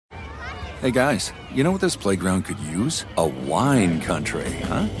Hey guys, you know what this playground could use? A wine country,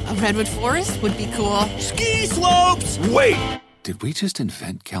 huh? A redwood forest would be cool. Ski slopes! Wait! Did we just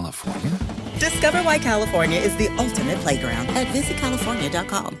invent California? Discover why California is the ultimate playground at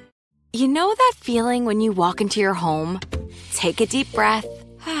visitcalifornia.com. You know that feeling when you walk into your home, take a deep breath,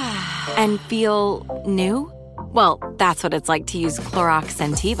 and feel new? Well, that's what it's like to use Clorox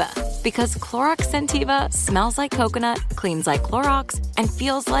Scentiva. Because Clorox Scentiva smells like coconut, cleans like Clorox, and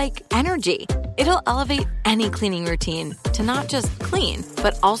feels like energy. It'll elevate any cleaning routine to not just clean,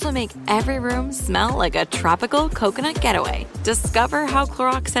 but also make every room smell like a tropical coconut getaway. Discover how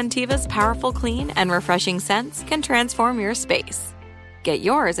Clorox Scentiva's powerful clean and refreshing scents can transform your space. Get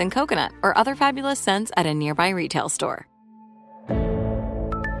yours in coconut or other fabulous scents at a nearby retail store.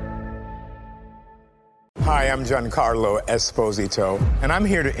 Hi, I'm Giancarlo Esposito, and I'm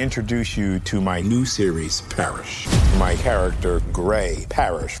here to introduce you to my new series, Parrish. My character, Gray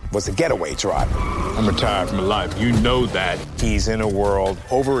Parrish, was a getaway driver. I'm retired from life. You know that. He's in a world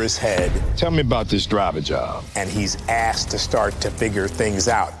over his head. Tell me about this driver job. And he's asked to start to figure things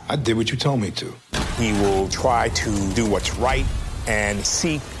out. I did what you told me to. He will try to do what's right and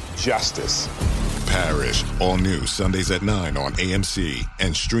seek justice. Parrish, all new Sundays at 9 on AMC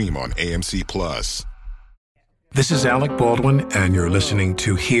and stream on AMC+. This is Alec Baldwin, and you're listening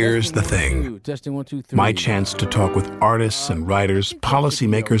to Here's the Thing, my chance to talk with artists and writers,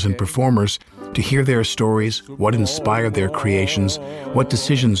 policymakers and performers to hear their stories, what inspired their creations, what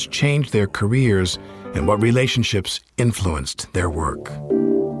decisions changed their careers, and what relationships influenced their work.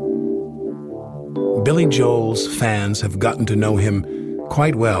 Billy Joel's fans have gotten to know him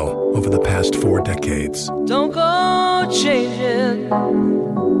quite well over the past 4 decades. Don't go changing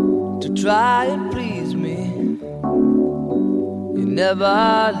to try and please me. You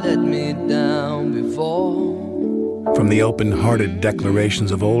never let me down before. From the open-hearted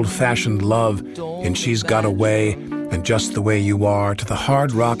declarations of old-fashioned love in She's Got a Way and Just the Way You Are to the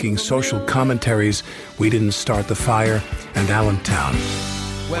hard-rocking social commentaries We Didn't Start the Fire and Allentown.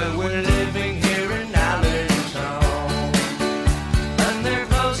 Well, we're living here in Allentown, and they're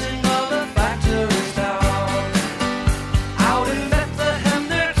closing all the factories down. Out in Bethlehem,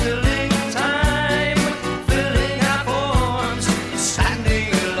 they're killing time, filling our forms, standing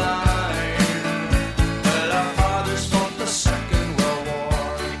in line. Well, our fathers fought the Second World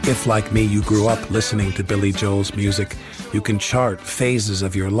War. If, like me, you grew up listening to Billy Joel's music, you can chart phases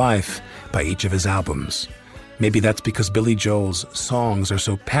of your life by each of his albums. Maybe that's because Billy Joel's songs are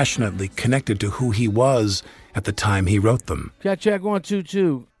so passionately connected to who he was at the time he wrote them. Check, 1, 2,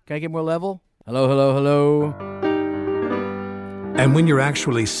 2. Can I get more level? Hello, hello, hello. And when you're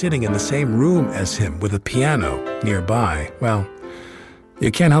actually sitting in the same room as him with a piano nearby, well, you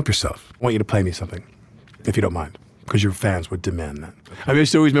can't help yourself. I want you to play me something, if you don't mind, because your fans would demand that. I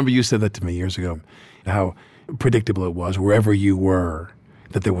just always remember you said that to me years ago, how predictable it was wherever you were,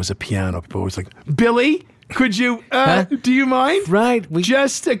 that there was a piano. People were always like, Billy, could you, do you mind? Right.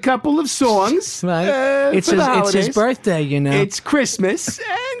 Just a couple of songs. Right. It's his birthday, you know. It's Christmas,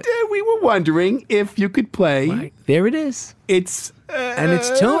 and we were wondering if you could play. Right. There it is. It's... and it's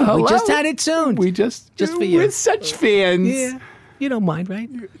tuned. Hello? We just had it tuned. We just for you. We're such fans. Yeah. You don't mind, right?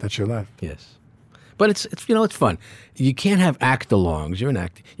 That's your life. Yes. But it's it's fun. You can't have act-alongs. You're an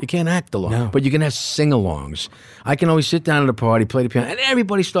act. You can't act along. No. But you can have sing-alongs. I can always sit down at a party, play the piano, and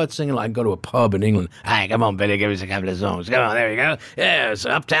everybody starts singing. I can go to a pub in England. Hey, come on, Billy, give us a couple of songs. Come on, there you go. Yeah, it's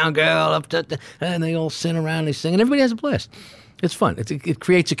Uptown Girl, and they all sit around, they sing, and everybody has a blast. It's fun. It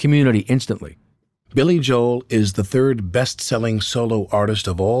creates a community instantly. Billy Joel is the third best-selling solo artist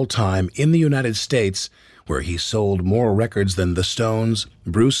of all time in the United States, where he sold more records than the Stones,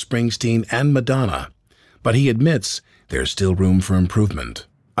 Bruce Springsteen, and Madonna. But he admits there's still room for improvement.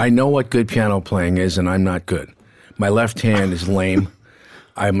 I know what good piano playing is, and I'm not good. My left hand is lame.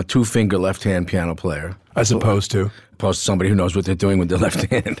 I'm a 2-finger left-hand piano player. As opposed to somebody who knows what they're doing with their left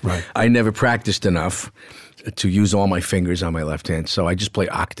hand. Right. I never practiced enough to use all my fingers on my left hand, so I just play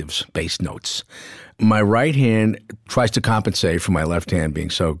octaves, bass notes. My right hand tries to compensate for my left hand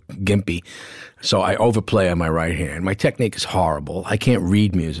being so gimpy, so I overplay on my right hand. My technique is horrible. I can't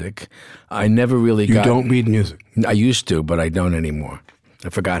read music. I never really You don't read music? I used to, but I don't anymore. I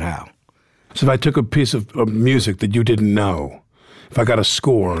forgot how. So if I took a piece of music that you didn't know, if I got a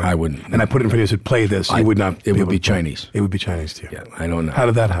score, I wouldn't. And I put it in front of you and said, play this, you would not. It would be Chinese. It would be Chinese to you. Yeah, I don't know. How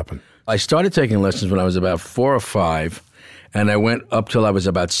did that happen? I started taking lessons when I was about 4 or 5, and I went up till I was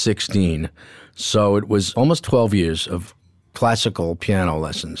about 16. So it was almost 12 years of classical piano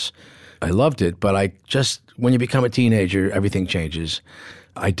lessons. I loved it, but when you become a teenager, everything changes.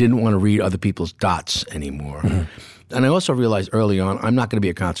 I didn't want to read other people's dots anymore. Mm-hmm. And I also realized early on, I'm not going to be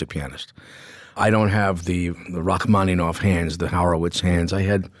a concert pianist. I don't have the Rachmaninoff hands, the Horowitz hands. I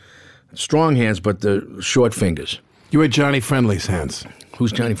had strong hands, but the short fingers. You had Johnny Friendly's hands.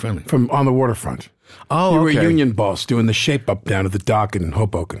 Who's Johnny Friendly? From On the Waterfront. Oh, You were okay. a union boss doing the shape up down at the dock in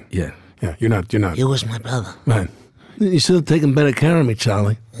Hoboken. Yeah. Yeah, you're not. He was my brother. Right. You should have taken better care of me,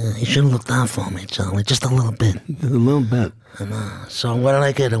 Charlie. Yeah, you should have looked out for me, Charlie, just a little bit. A little bit. So what did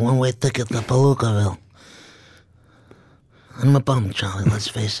I get? A one-way ticket to Palookaville. I'm a bum, Charlie, let's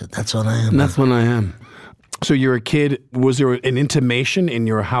face it. That's what I am. That's what I am. So you're a kid. Was there an intimation in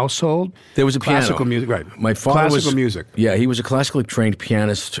your household? There was a classical piano. music, right? My father classical was music. Yeah, he was a classically trained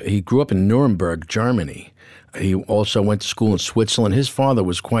pianist. He grew up in Nuremberg, Germany. He also went to school in Switzerland. His father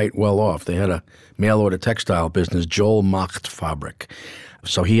was quite well off. They had a mail-order textile business, Joel Macht Fabrik.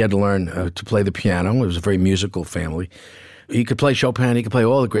 So he had to learn to play the piano. It was a very musical family. He could play Chopin. He could play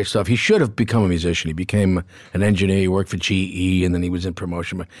all the great stuff. He should have become a musician. He became an engineer. He worked for GE, and then he was in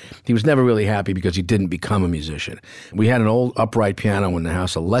promotion. But he was never really happy because he didn't become a musician. We had an old upright piano in the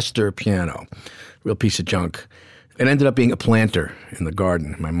house, a Lester piano, real piece of junk. It ended up being a planter in the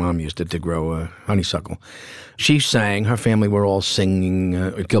garden. My mom used it to grow honeysuckle. She sang. Her family were all singing,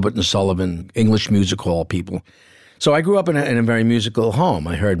 Gilbert and Sullivan, English music hall people. So I grew up in a very musical home.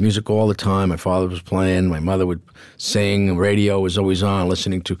 I heard music all the time. My father was playing. My mother would sing. The radio was always on,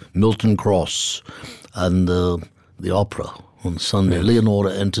 listening to Milton Cross. And the opera on Sunday.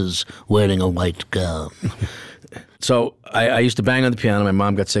 Leonora enters wearing a white gown. So I used to bang on the piano. My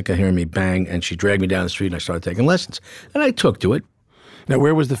mom got sick of hearing me bang, and she dragged me down the street, and I started taking lessons. And I took to it. Now,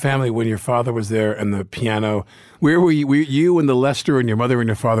 where was the family when your father was there and the piano? Where were you? Were you and the Lester and your mother and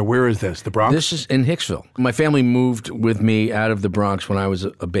your father? Where is this? The Bronx? This is in Hicksville. My family moved with me out of the Bronx when I was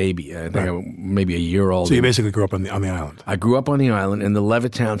a baby. I think I was maybe a year old. So you basically grew up on the island. I grew up on the island in the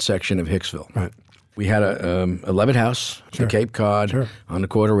Levittown section of Hicksville. Right. We had a Levitt house, Sure. in Cape Cod, Sure. on the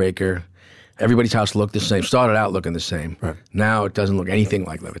quarter acre. Everybody's house looked the same. Started out looking the same. Right. Now it doesn't look anything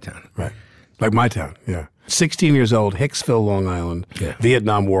like Levittown. Right. Like my town, yeah. 16 years old, Hicksville, Long Island. Yeah.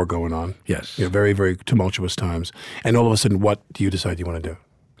 Vietnam War going on. Yes. Yeah, very, very tumultuous times. And all of a sudden, what do you decide you want to do?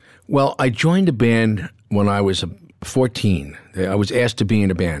 Well, I joined a band when I was 14. I was asked to be in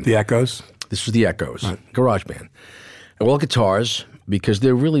a band. The Echoes? This was the Echoes, garage band. All guitars, because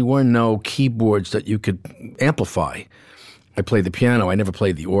there really were no keyboards that you could amplify. I played the piano. I never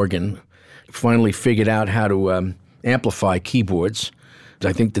played the organ. Finally figured out how to amplify keyboards.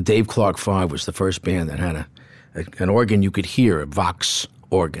 I think the Dave Clark Five was the first band that had an organ you could hear, a Vox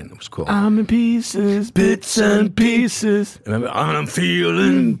organ. It was called. I'm in pieces, bits and pieces. Remember, I'm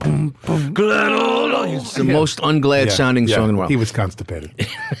feeling glad all over. It's the most unglad sounding song in the world. He was constipated.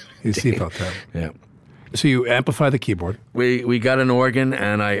 He felt that. Yeah. So you amplify the keyboard. We got an organ,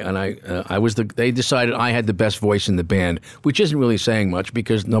 and I was they decided I had the best voice in the band, which isn't really saying much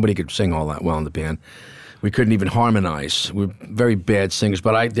because nobody could sing all that well in the band. We couldn't even harmonize. We were very bad singers,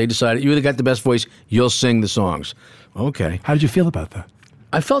 but they decided you either got the best voice, you'll sing the songs. Okay. How did you feel about that?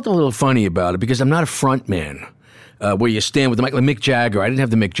 I felt a little funny about it because I'm not a front man. Where you stand with the mic, like Mick Jagger. I didn't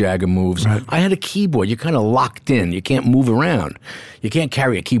have the Mick Jagger moves. Right. I had a keyboard. You're kind of locked in. You can't move around. You can't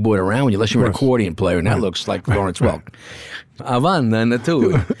carry a keyboard around unless you're an accordion player, and that looks like Lawrence Welk. Avanti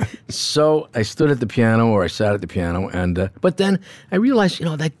tu. So I stood at the piano, or I sat at the piano, and but then I realized,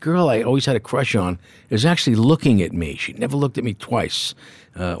 that girl I always had a crush on is actually looking at me. She never looked at me twice.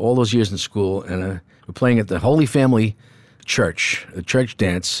 All those years in school, and we're playing at the Holy Family Church, the church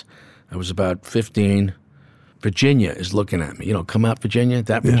dance. I was about 15. Virginia is looking at me. Come out, Virginia,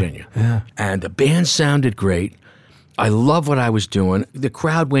 that Virginia. Yeah. And the band sounded great. I love what I was doing. The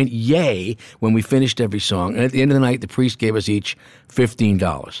crowd went yay when we finished every song. And at the end of the night, the priest gave us each $15,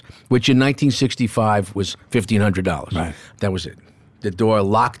 which in 1965 was $1,500. Right. That was it. The door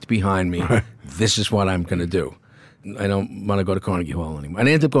locked behind me. Right. This is what I'm going to do. I don't want to go to Carnegie Hall anymore. And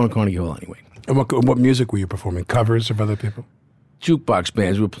I ended up going to Carnegie Hall anyway. And what music were you performing? Covers of other people? Jukebox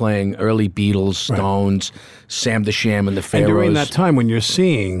bands. We were playing early Beatles, Stones, Sam the Sham and the Pharaohs. And during that time when you're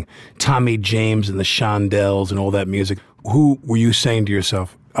seeing Tommy James and the Shondells and all that music, who were you saying to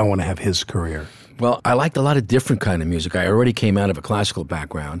yourself, I want to have his career? Well, I liked a lot of different kind of music. I already came out of a classical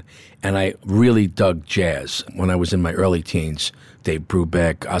background, and I really dug jazz when I was in my early teens. Dave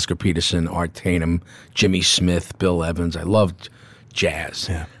Brubeck, Oscar Peterson, Art Tatum, Jimmy Smith, Bill Evans. I loved jazz.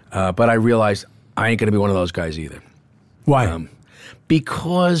 Yeah. But I realized I ain't going to be one of those guys either. Why?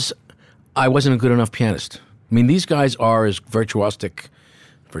 Because I wasn't a good enough pianist. I mean, these guys are as virtuosic,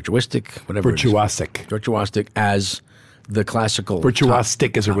 whatever it is. Virtuosic as the classical.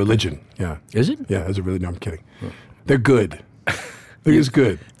 Virtuosic is a religion. Yeah. Is it? Yeah, as a religion. No, I'm kidding. They're good. think it's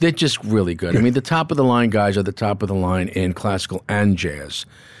good. They're just really good. I mean, the top of the line guys are the top of the line in classical and jazz.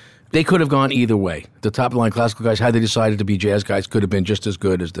 They could have gone either way. The top of the line classical guys, had they decided to be jazz guys, could have been just as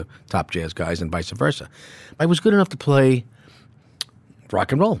good as the top jazz guys and vice versa. I was good enough to play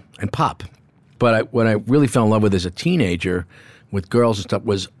rock and roll and pop. But what I really fell in love with as a teenager with girls and stuff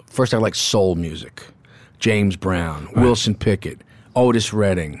was, first I liked soul music. James Brown, Wilson Pickett, Otis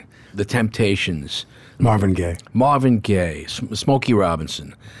Redding, The Temptations. Marvin Gaye, Smokey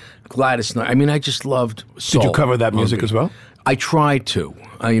Robinson, Gladys Knight. I mean, I just loved soul. Did you cover that music as well? I tried to.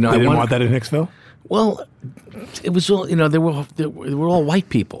 They didn't want that in Hicksville? Well, it was all, they were all white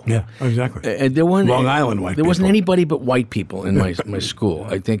people. Yeah, exactly. And there weren't Long Island white people. There wasn't anybody but white people in my school.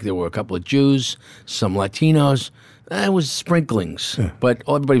 I think there were a couple of Jews, some Latinos. It was sprinklings, but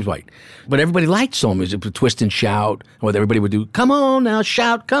everybody was white. But everybody liked soul music, twist and shout, what everybody would do, come on now,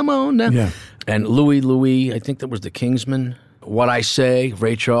 shout, come on now. Yeah. And Louie, I think that was the Kingsmen. What I Say,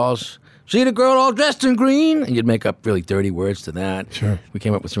 Ray Charles. See the girl all dressed in green? And you'd make up really dirty words to that. Sure. We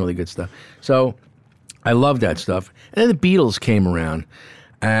came up with some really good stuff. So I loved that stuff. And then the Beatles came around,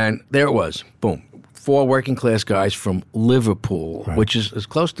 and there it was. Boom. 4 working class guys from Liverpool, which is as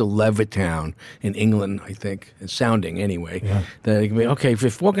close to Levittown in England, I think. It's sounding anyway. Yeah. That it can be, okay,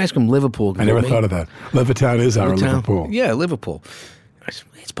 if 4 guys from Liverpool... I never thought of that. Levittown is our Liverpool. Yeah, Liverpool.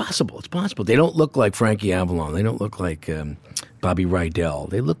 It's possible. It's possible. They don't look like Frankie Avalon. They don't look like Bobby Rydell.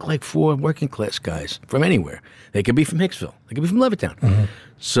 They look like 4 working class guys from anywhere. They could be from Hicksville. They could be from Levittown. Mm-hmm.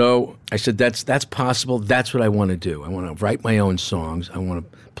 So I said, that's possible. That's what I want to do. I want to write my own songs. I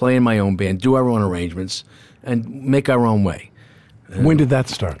want to play in my own band, do our own arrangements, and make our own way. When did that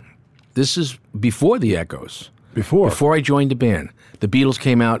start? This is before the Echoes. Before I joined the band. The Beatles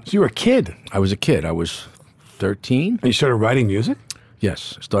came out. So you were a kid? I was a kid. I was 13. And you started writing music?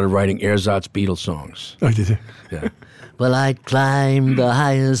 Yes. I started writing Ersatz Beatles songs. Oh, did you? Yeah. Well, I'd climb the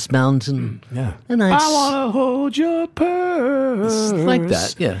highest mountain. Yeah. And I want to hold your purse. Like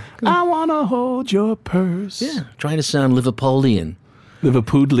that, yeah. I want to hold your purse. Yeah. Trying to sound Liverpoolian.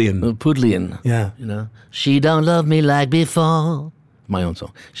 Liverpoolian. Yeah. You know, she don't love me like before. My own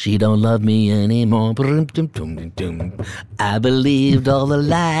song. She don't love me anymore. I believed all the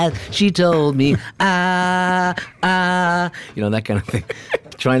lies she told me. You know, that kind of thing.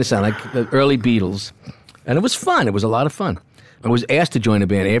 Trying to sound like the early Beatles. And it was fun. It was a lot of fun. I was asked to join a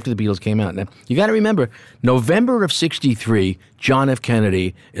band after the Beatles came out. Now, you got to remember, November of '63, John F.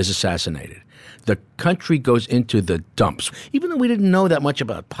 Kennedy is assassinated. The country goes into the dumps. Even though we didn't know that much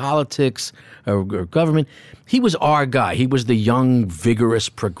about politics or government, he was our guy. He was the young, vigorous,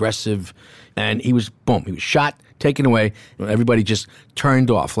 progressive, and he was shot, taken away. Everybody just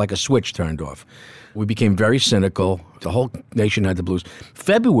turned off, like a switch turned off. We became very cynical. The whole nation had the blues.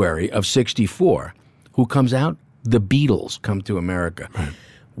 February of '64, who comes out? The Beatles come to America. Right.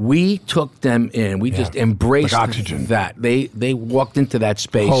 We took them in. We just embraced like oxygen. That. They walked into that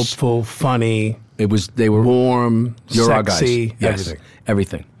space. Hopeful, funny. They were warm, You're sexy, our guys. Yes.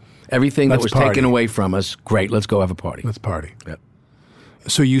 Everything that was taken away from us. Great, let's go have a party. Let's party. Yep.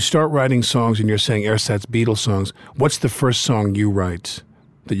 So you start writing songs, and you're saying Ersatz Beatles songs. What's the first song you write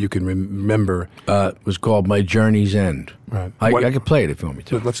that you can remember? It was called My Journey's End. Right. I could play it if you want me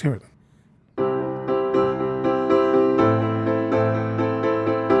to. Let's hear it.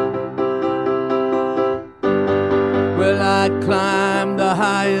 Well, I'd climb the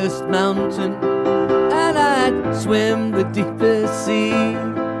highest mountain and I'd swim the deepest sea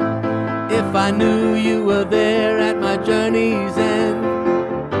if I knew you were there at my journey's end,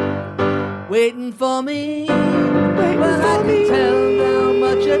 waiting for me. Well, I could tell how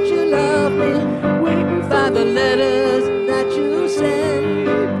much that you love me, waiting by the letters that you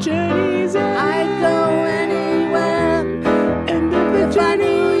send. Journey's end. I'd go anywhere, and if I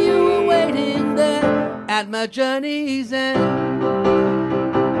knew you were waiting there at my journey's end.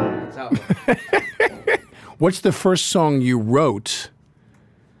 What's the first song you wrote?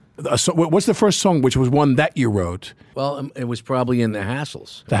 What's the first song which was one that you wrote? Well, it was probably in the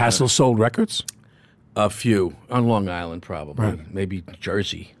Hassles. The Hassles sold records? A few. On Long Island, probably. Right. Maybe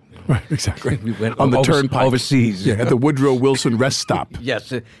Jersey. Right, exactly. We went on the turnpike. Overseas. Yeah, at the Woodrow Wilson rest stop.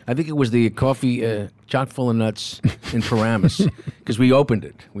 Yes. I think it was the coffee chock full of nuts in Paramus, because we opened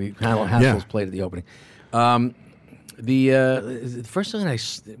it. Hassles played at the opening. The first time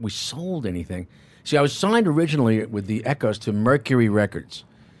we sold anything, see, I was signed originally with the Echoes to Mercury Records.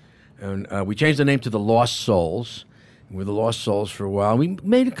 And we changed the name to the Lost Souls. We were the Lost Souls for a while. We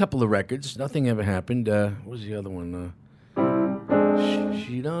made a couple of records. Nothing ever happened. What was the other one?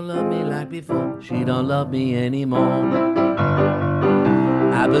 She don't love me like before. She don't love me anymore.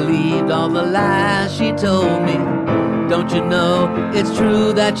 I believed all the lies she told me. Don't you know it's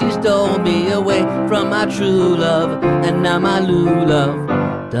true that she stole me away from my true love, and now my new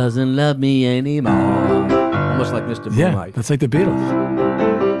love doesn't love me anymore. Almost like Mr. Moonlight. Yeah, that's like the Beatles.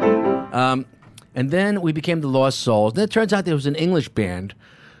 And then we became the Lost Souls. Then it turns out there was an English band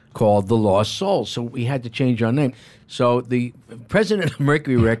called the Lost Souls, so we had to change our name. So the president of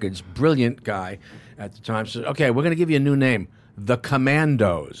Mercury Records, brilliant guy at the time, said, okay, we're going to give you a new name, The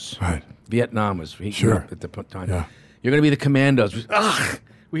Commandos. Right. Vietnam was Sure. at the time. Yeah. You're going to be the Commandos.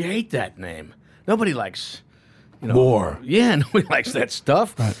 We hate that name. Nobody likes, War. Yeah, nobody likes that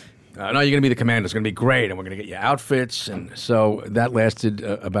stuff. Right. No, you're going to be the Commandos. It's going to be great, and we're going to get you outfits. And so that lasted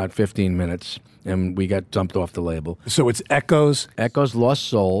about 15 minutes, and we got dumped off the label. So it's Echoes, Lost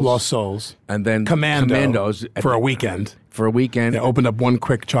Souls. Lost Souls, And then Commandos for a weekend. For a weekend. They opened up one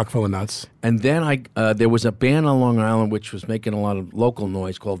quick chock full of nuts. And then there was a band on Long Island which was making a lot of local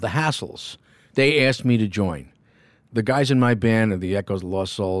noise called the Hassles. They asked me to join. The guys in my band, the Echoes,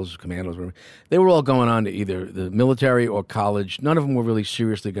 Lost Souls, Commandos, whatever, they were all going on to either the military or college. None of them were really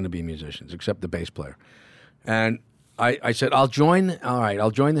seriously going to be musicians, except the bass player. And I said, I'll join. All right,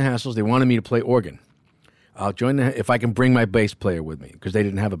 I'll join the Hassles. They wanted me to play organ. I'll join if I can bring my bass player with me, because they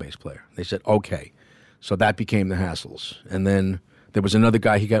didn't have a bass player. They said, okay. So that became the Hassles. And then there was another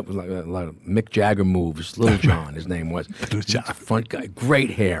guy, he got like a lot of Mick Jagger moves, Little John, his name was. Little John. Front guy,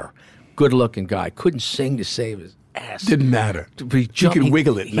 great hair, good-looking guy. Couldn't sing to save his ass. Didn't matter. He could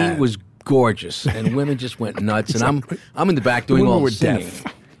wiggle it, He man. was gorgeous, and women just went nuts. Exactly. And I'm in the back doing Women all the were singing. deaf.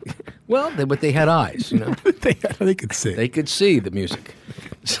 Well, but they had eyes, they could see. They could see the music.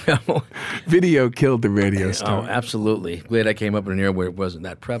 So Video killed the radio star. Oh, absolutely. Glad I came up in an era where it wasn't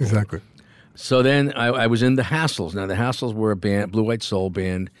that prevalent. Exactly. So then I was in the Hassles. Now, the Hassles were a band, Blue White Soul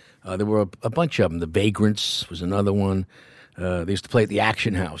band. There were a bunch of them. The Vagrants was another one. They used to play at the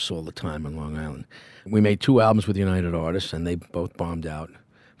Action House all the time on Long Island. We made 2 albums with United Artists, and they both bombed out.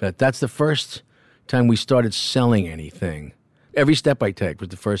 But that's the first time we started selling anything. Every Step I Take was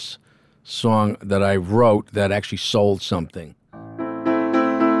the first song that I wrote that actually sold something.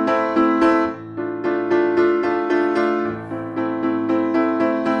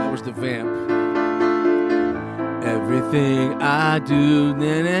 That was the Vamp. Everything I do,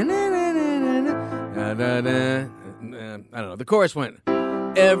 na, na, na, na, na, na, na, na, na. I don't know. The chorus went,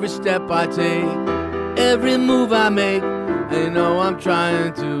 every step I take, every move I make, I know I'm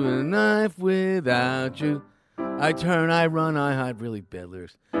trying to a knife without you. I turn, I run, I hide. Really bad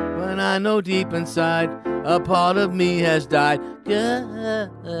lyrics. When I know deep inside, a part of me has died. You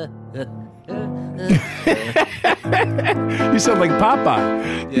sound like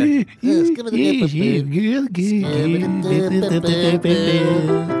Popeye. Yeah.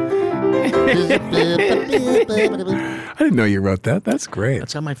 I didn't know you wrote that. That's great.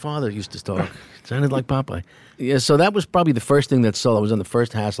 That's how my father used to talk. It sounded like Popeye. Yeah, so that was probably the first thing that sold. It was on the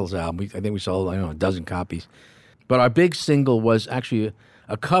first Hassles album. I think we sold, a dozen copies. But our big single was actually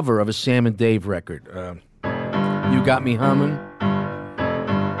a cover of a Sam and Dave record. You Got Me Humming.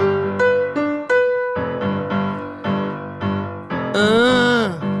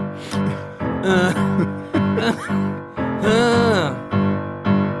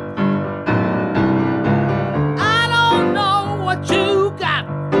 I don't know what you got,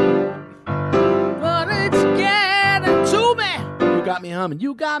 but it's getting to me. You got me humming.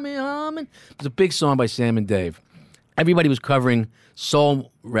 You got me humming. It was a big song by Sam and Dave. Everybody was covering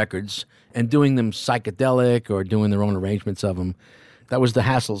soul records and doing them psychedelic or doing their own arrangements of them. That was the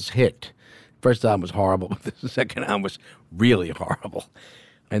Hassles' hit. First album was horrible, but the second album was really horrible.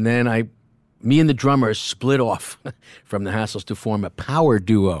 And then me and the drummer split off from the Hassles to form a power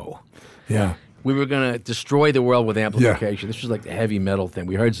duo. Yeah. We were going to destroy the world with amplification. This was like the heavy metal thing.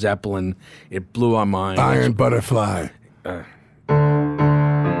 We heard Zeppelin. It blew our mind. Iron Butterfly.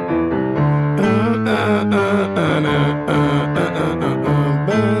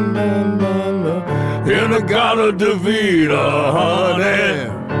 In-A-Gadda-Da-Vida,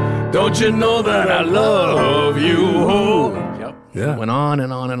 honey, don't you know that I love you? Yep. Yeah. Went on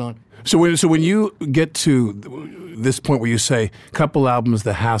and on and on. So when you get to this point where you say couple albums,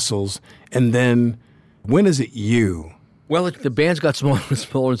 the Hassles, and then when is it you? Well, the bands got smaller and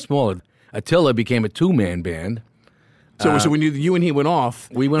smaller and smaller. Attila became a 2-man band. So when you and he went off,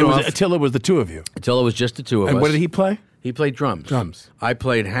 we went off. Attila was the 2 of you. Attila was just the 2 of us. And what did he play? He played drums. Drums. I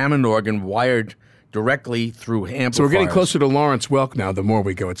played Hammond organ wired directly through amplifiers. So we're getting closer to Lawrence Welk now the more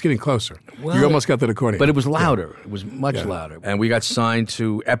we go. It's getting closer. Well, you almost got the accordion. But it was louder. It was much louder. And we got signed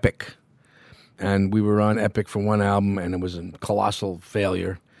to Epic. And we were on Epic for one album, and it was a colossal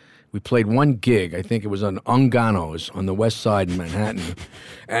failure. We played one gig. I think it was on Ungano's on the west side in Manhattan.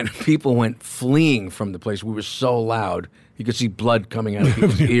 And people went fleeing from the place. We were so loud. You could see blood coming out of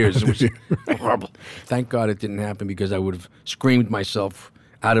people's ears. It was horrible. Thank God it didn't happen because I would have screamed myself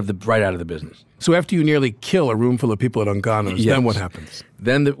right out of the business. So after you nearly kill a room full of people at Ungano's, then what happens?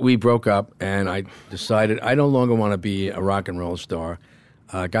 Then we broke up, and I decided I no longer want to be a rock and roll star.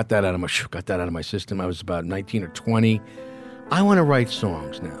 Got that out of my system. I was about 19 or 20. I want to write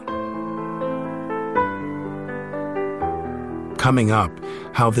songs now. Coming up,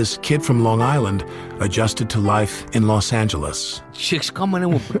 how this kid from Long Island adjusted to life in Los Angeles. Chicks coming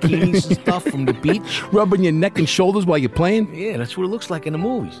in with bikinis and stuff from the beach. Rubbing your neck and shoulders while you're playing? Yeah, that's what it looks like in the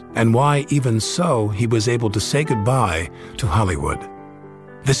movies. And why, even so, he was able to say goodbye to Hollywood.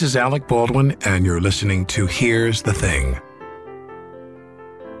 This is Alec Baldwin, and you're listening to Here's the Thing.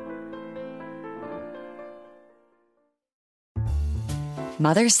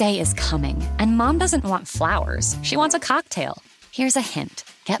 Mother's Day is coming, and Mom doesn't want flowers. She wants a cocktail. Here's a hint.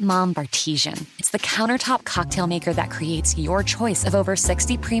 Get Mom Bartesian. It's the countertop cocktail maker that creates your choice of over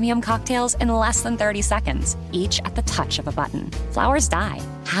 60 premium cocktails in less than 30 seconds, each at the touch of a button. Flowers die.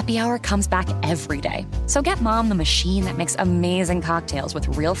 Happy Hour comes back every day. So get Mom the machine that makes amazing cocktails with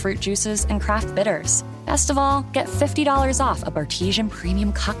real fruit juices and craft bitters. Best of all, get $50 off a Bartesian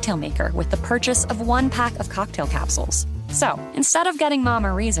premium cocktail maker with the purchase of 1 pack of cocktail capsules. So, instead of getting Mom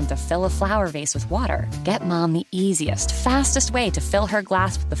a reason to fill a flower vase with water, get Mom the easiest, fastest way to fill her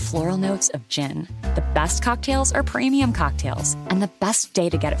glass with the floral notes of gin. The best cocktails are premium cocktails, and the best day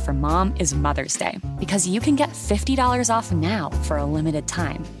to get it for Mom is Mother's Day, because you can get $50 off now for a limited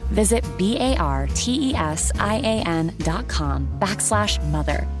time. Visit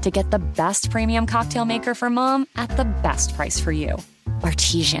BARTESIAN.com/mother to get the best premium cocktail maker for Mom at the best price for you.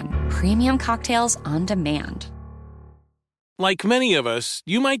 Bartesian, premium cocktails on demand. Like many of us,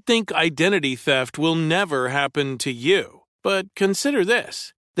 you might think identity theft will never happen to you. But consider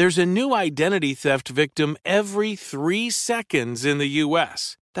this. There's a new identity theft victim every 3 seconds in the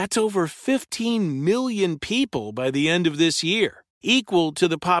U.S. That's over 15 million people by the end of this year, equal to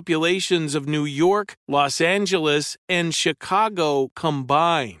the populations of New York, Los Angeles, and Chicago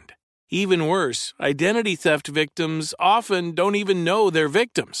combined. Even worse, identity theft victims often don't even know they're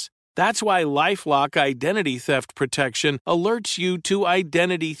victims. That's why LifeLock Identity Theft Protection alerts you to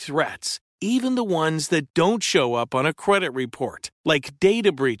identity threats, even the ones that don't show up on a credit report, like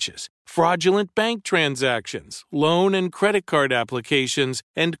data breaches, fraudulent bank transactions, loan and credit card applications,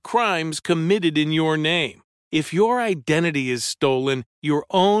 and crimes committed in your name. If your identity is stolen, your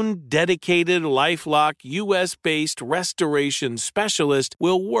own dedicated LifeLock U.S.-based restoration specialist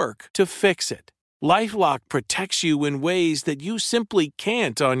will work to fix it. LifeLock protects you in ways that you simply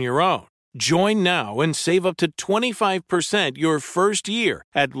can't on your own. Join now and save up to 25% your first year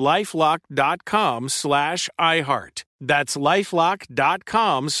at LifeLock.com/iHeart. That's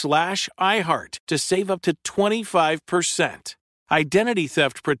LifeLock.com/iHeart to save up to 25%. Identity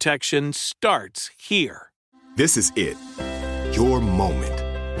theft protection starts here. This is it. Your moment.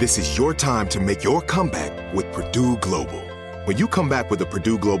 This is your time to make your comeback with Purdue Global. When you come back with a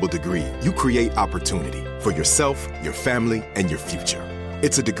Purdue Global degree, you create opportunity for yourself, your family, and your future.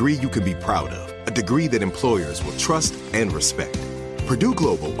 It's a degree you can be proud of, a degree that employers will trust and respect. Purdue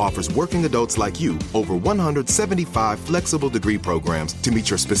Global offers working adults like you over 175 flexible degree programs to meet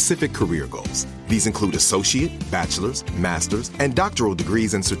your specific career goals. These include associate, bachelor's, master's, and doctoral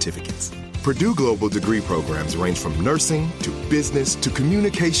degrees and certificates. Purdue Global degree programs range from nursing to business to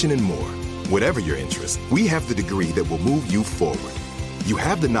communication and more. Whatever your interest, we have the degree that will move you forward. You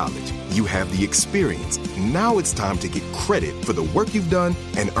have the knowledge, you have the experience. Now it's time to get credit for the work you've done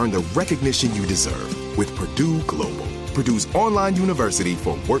and earn the recognition you deserve with Purdue Global, Purdue's online university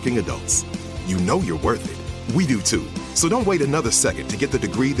for working adults. You know you're worth it. We do too. So don't wait another second to get the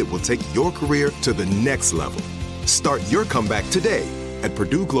degree that will take your career to the next level. Start your comeback today at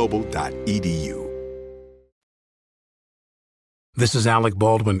purdueglobal.edu. This is Alec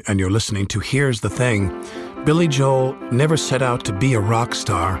Baldwin, and you're listening to Here's the Thing. Billy Joel never set out to be a rock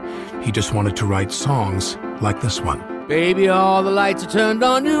star. He just wanted to write songs like this one. Baby, all the lights are turned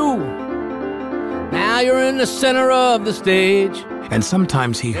on you. Now you're in the center of the stage. And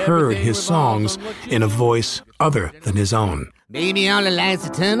sometimes he heard his songs in a voice other than his own. Baby, all the lights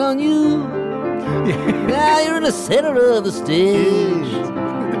are turned on you. Now you're in the center of the stage.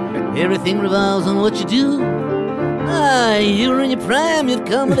 Everything revolves on what you do. You're in your prime, you've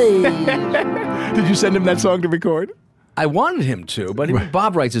come of age. Did you send him that song to record? I wanted him to, but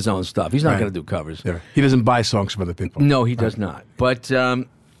Bob writes his own stuff. He's not going to do covers. Yeah. He doesn't buy songs from other people. No, he does not. But I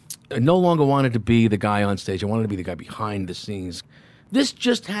no longer wanted to be the guy on stage. I wanted to be the guy behind the scenes, This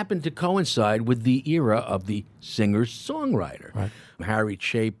just happened to coincide with the era of the singer-songwriter. Right. Harry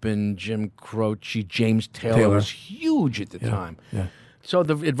Chapin, Jim Croce, James Taylor was huge at the time. Yeah. So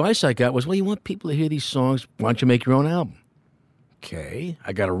the advice I got was, well, you want people to hear these songs, why don't you make your own album? Okay.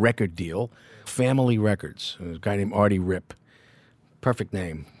 I got a record deal, Family Records. There's a guy named Artie Ripp. Perfect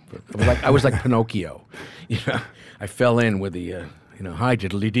name. I was like Pinocchio. I fell in with the, hi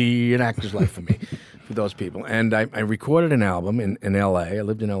diddly-dee, an actor's life for me, for those people. And I recorded an album in L.A. I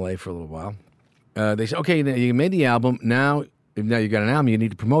lived in L.A. for a little while. They said, okay, you made the album. Now you got an album. You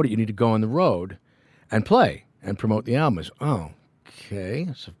need to promote it. You need to go on the road and play and promote the album. I said, oh, okay.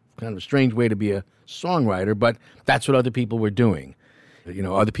 It's kind of a strange way to be a songwriter, but that's what other people were doing.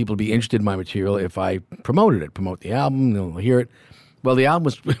 Other people would be interested in my material if I promoted it, promote the album, they'll hear it. Well, the album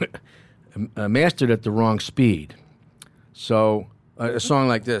was mastered at the wrong speed. So a song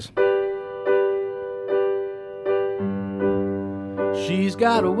like this. She's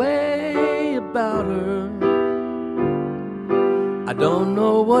got a way about her. I don't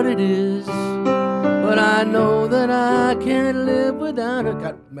know what it is, but I know that I can't live without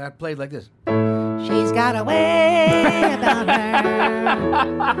her. I played like this. She's got a way about her.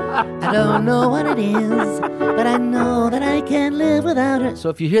 I don't know what it is, but I know that I can't live without her. So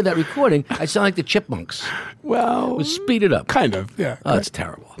if you hear that recording, I sound like the Chipmunks. Well, we'll speed it up. Kind of, yeah. Oh, it's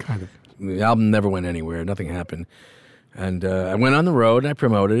terrible. Kind of. The album never went anywhere. Nothing happened. And I went on the road, and I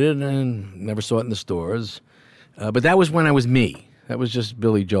promoted it, and never saw it in the stores. But that was when I was me. That was just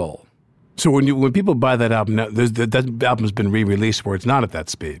Billy Joel. So when people buy that album, that album's been re-released where it's not at that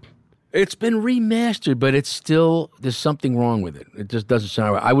speed. It's been remastered, but it's still, there's something wrong with it. It just doesn't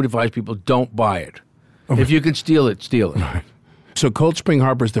sound right. I would advise people, don't buy it. Okay. If you can steal it, steal it. Right. So Cold Spring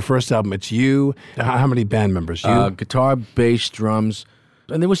Harbor is the first album. It's you. How many band members? You? Guitar, bass, drums.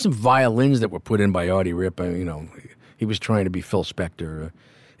 And there was some violins that were put in by Artie Ripp. He was trying to be Phil Spector.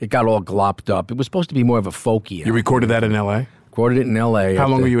 It got all glopped up. It was supposed to be more of a folky album. You recorded that in L.A.? Recorded it in L.A. How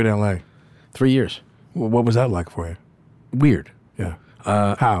long were you in L.A.? 3 years. Well, what was that like for you? Weird. Yeah.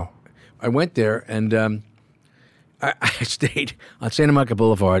 How? I went there, and I stayed on Santa Monica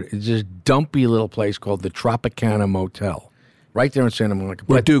Boulevard. It's this dumpy little place called the Tropicana Motel, right there in Santa Monica.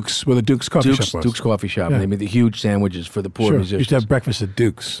 Where the Duke's coffee shop was. Duke's Coffee Shop. Yeah. And they made the huge sandwiches for the poor musicians. You used to have breakfast at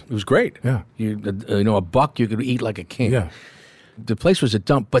Duke's. It was great. Yeah. $1 you could eat like a king. Yeah. The place was a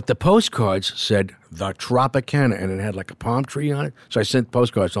dump, but the postcards said the Tropicana, and it had like a palm tree on it. So I sent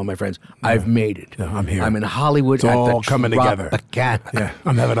postcards to all my friends. I've made it. Yeah, I'm here. I'm in Hollywood. It's at all the coming together. Tropicana. Yeah,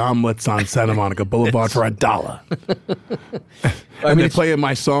 I'm having omelets on Santa Monica Boulevard for $1. And they play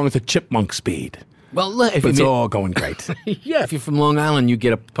my song at the Chipmunk speed. Well, look, but it's all going great. Yeah, if you're from Long Island, you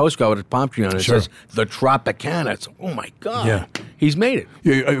get a postcard with a palm tree on it. It says the Tropicana. It's, oh my God. Yeah. He's made it.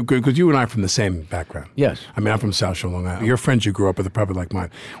 Yeah, because you and I are from the same background. Yes. I mean, I'm from South Shore, Long Island. Your friends you grew up with are probably like mine,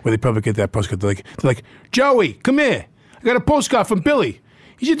 where they probably get that postcard. They're like, Joey, come here. I got a postcard from Billy.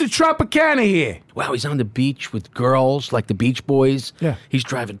 He's at the Tropicana here. Wow, he's on the beach with girls like the Beach Boys. Yeah. He's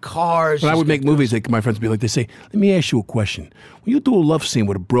driving cars. When I would make movies, my friends would be like, they say, let me ask you a question. When you do a love scene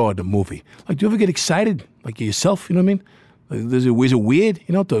with a broad in a movie, like, do you ever get excited? Like yourself, you know what I mean? Like, is it weird,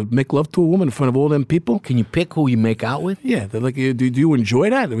 to make love to a woman in front of all them people? Can you pick who you make out with? Yeah. They're like, do you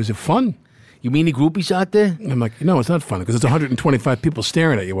enjoy that? Was it fun? You mean the groupies out there? I'm like, no, it's not fun because it's 125 people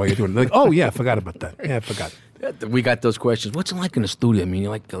staring at you while you're doing it. They're like, oh, yeah, I forgot about that. Yeah, I forgot. We got those questions. What's it like in the studio? I mean, you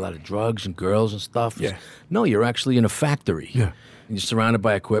like a lot of drugs and girls and stuff? Yeah. No, you're actually in a factory. Yeah. You're surrounded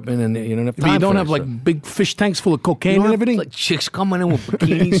by equipment and you don't have time But you don't for have that like stuff. big fish tanks full of cocaine and everything? Like chicks coming in with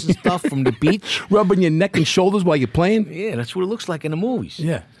bikinis and stuff from the beach. Rubbing your neck and shoulders while you're playing? Yeah, that's what it looks like in the movies.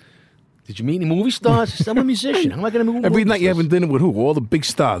 Yeah. Did you meet any movie stars? I'm a musician. How am I going to meet Every night you're having dinner with who? All the big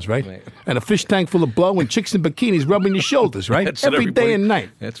stars, right? And a fish tank full of blow and chicks in bikinis rubbing your shoulders, right? That's what Every day and night.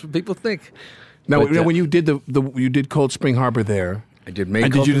 That's what people think. Now, But, when you did you did Cold Spring Harbor there, I did.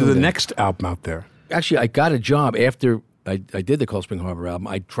 and did you do the next album out there? Actually, I got a job after I did the Cold Spring Harbor album.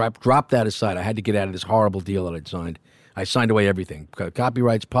 I dropped that aside. I had to get out of this horrible deal that I'd signed. I signed away everything: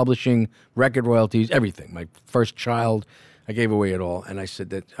 copyrights, publishing, record royalties, everything. My first child, I gave away it all, and I said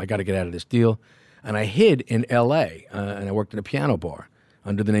that I got to get out of this deal. And I hid in L.A. And I worked in a piano bar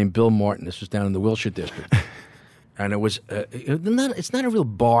under the name Bill Martin. This was down in the Wilshire district, and it was it's not a real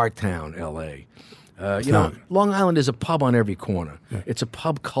bar town, L.A. Long Island is a pub on every corner. Yeah. It's a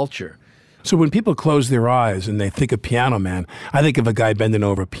pub culture. So when people close their eyes and they think of Piano Man, I think of a guy bending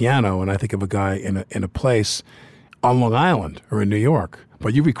over a piano, and I think of a guy in a place on Long Island or in New York.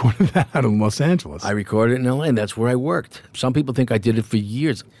 But you recorded that out in Los Angeles. I recorded it in L.A., and that's where I worked. Some people think I did it for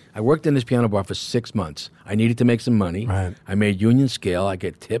years. I worked in this piano bar for 6 months. I needed to make some money. Right. I made union scale. I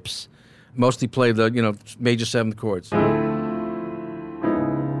get tips. Mostly play the, major seventh chords.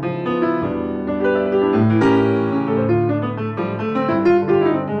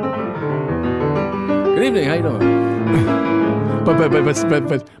 Good evening. How you doing?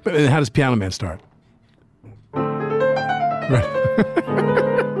 But how does Piano Man start? Right.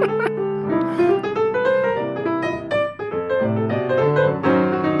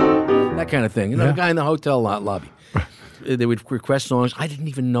 That kind of thing. You know, the guy in the hotel lobby. They would request songs. I didn't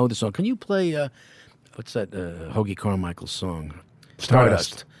even know the song. Can you play, what's that Hoagie Carmichael song?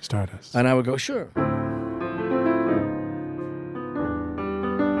 Stardust. And I would go, sure.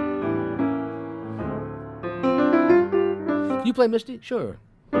 Can you play Misty? Sure.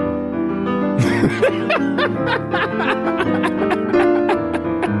 And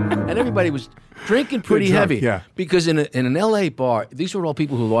everybody was drinking pretty heavy. Yeah. Because in an L.A. bar, these were all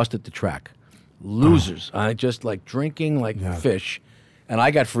people who lost at the track. Losers. I just like drinking like fish. And I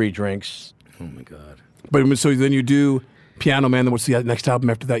got free drinks. Oh, my God. But so then you do Piano Man, then what's the next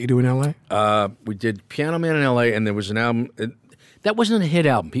album after that you do in L.A.? We did Piano Man in L.A., and there was an album. That wasn't a hit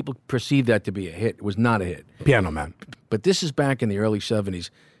album. People perceived that to be a hit. It was not a hit. Piano Man. But this is back in the early 70s.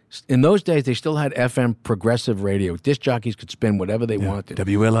 In those days, they still had FM progressive radio. Disc jockeys could spin whatever they wanted.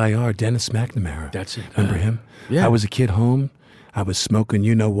 WLIR, Dennis McNamara. That's it. Remember him? Yeah. I was a kid home. I was smoking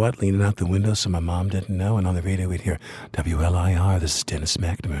you-know-what, leaning out the window so my mom didn't know. And on the radio, we'd hear, WLIR, this is Dennis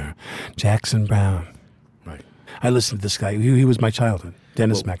McNamara. Jackson Brown. Right. I listened to this guy. He was my childhood.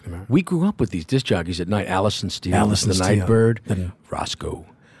 Dennis McNamara. We grew up with these disc jockeys at night. Allison Steele, the Nightbird, Roscoe.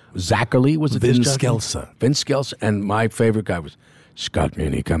 Zackerly was a disc jockey. Vince Skelsa. And my favorite guy was Scott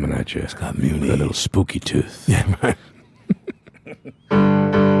Muni coming at you. Scott Muni. With a little spooky tooth. Yeah, right.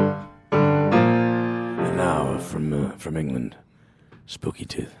 And now from England, Spooky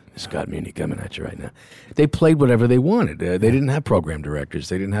Tooth. Scott Muni coming at you right now. They played whatever they wanted. They didn't have program directors.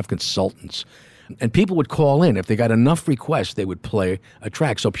 They didn't have consultants. And people would call in. If they got enough requests, they would play a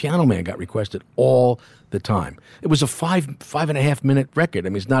track. So Piano Man got requested all the time. It was a 5.5 minute record. I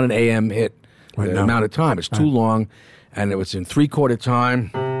mean, it's not an AM hit amount of time. It's too long. And it was in 3/4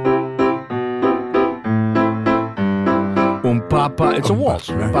 time. Papa, it's a waltz.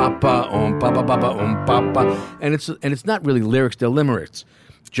 Papa, papa, papa, papa. And it's not really lyrics, they're limericks.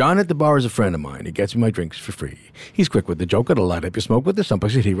 John at the bar is a friend of mine. He gets me my drinks for free. He's quick with the joke. Got a light up your smoke with the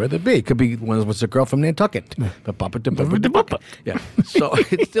someplace he'd rather be. Could be one was a girl from Nantucket. Yeah. So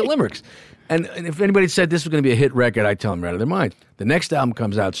it's the limericks. And if anybody said this was going to be a hit record, I'd tell them right out of their mind. The next album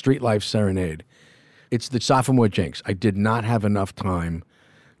comes out, Street Life Serenade. It's the sophomore jinx. I did not have enough time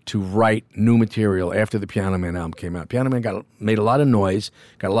to write new material after the Piano Man album came out. Piano Man made a lot of noise,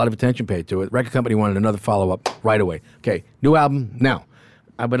 got a lot of attention paid to it. Record company wanted another follow-up right away. Okay, new album now.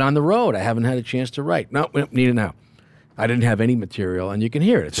 I've been on the road. I haven't had a chance to write. No, we don't need it now. I didn't have any material, and you can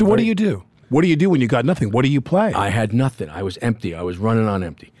hear it. So what do you do? What do you do when you got nothing? What do you play? I had nothing. I was empty. I was running on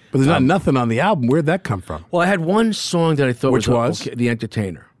empty. But there's not nothing on the album. Where'd that come from? Well, I had one song that I thought was okay, The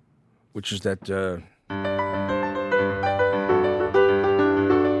Entertainer, which is that...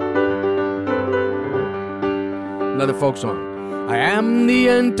 another folk song. I am the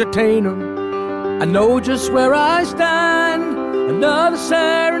entertainer. I know just where I stand. Another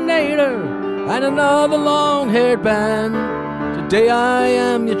serenader and another long-haired band. Today I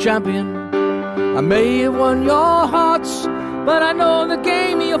am your champion. I may have won your hearts, but I know the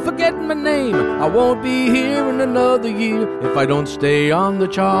game. You'll forget my name. I won't be here in another year if I don't stay on the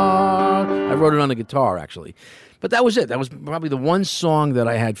chart. I wrote it on the guitar, actually. But that was it. That was probably the one song that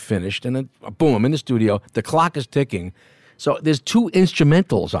I had finished. And then, boom, I'm in the studio. The clock is ticking. So there's 2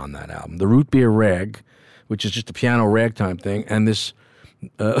 instrumentals on that album. The Root Beer Rag, which is just a piano ragtime thing, and this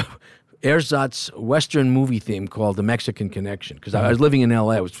Ersatz Western movie theme called The Mexican Connection. Because I was living in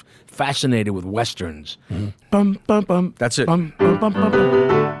L.A. I was fascinated with Westerns. Bum, bum, bum. That's it. Bum, bum, bum, bum, bum.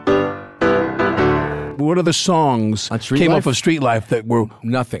 What other songs came off of Street Life that were...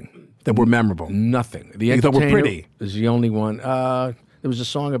 Nothing. That were memorable? Nothing. The You thought were Entertainer pretty? is the only one. There was a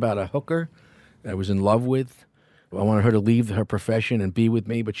song about a hooker that I was in love with. I wanted her to leave her profession and be with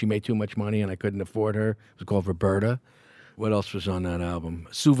me, but she made too much money and I couldn't afford her. It was called Roberta. What else was on that album?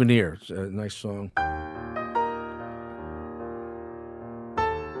 Souvenir. It's a nice song.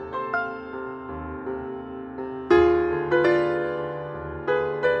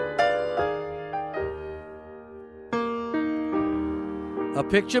 A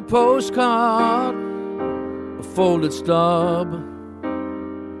picture postcard, a folded stub,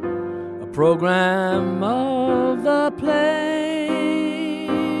 a program of the play.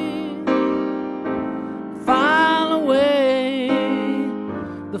 File away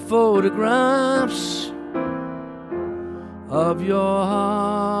the photographs of your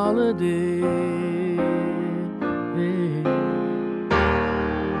holiday.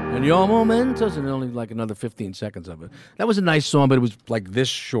 And your mementos, and only like another 15 seconds of it. That was a nice song, but it was like this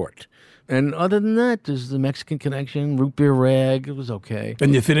short. And other than that, there's the Mexican Connection, Root Beer Rag. It was okay.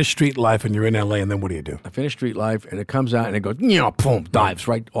 And you finish Street Life, and you're in L.A., and then what do you do? I finish Street Life, and it comes out, and it goes, boom, dives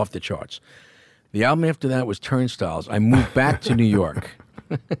right off the charts. The album after that was Turnstiles. I moved back to New York.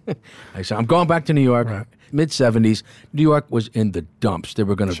 I said, I'm going back to New York. Right. Mid-'70s. New York was in the dumps. They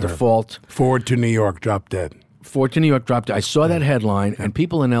were going to default. Forward to New York, drop dead. Forward to New York, dropped dead. I saw that headline, and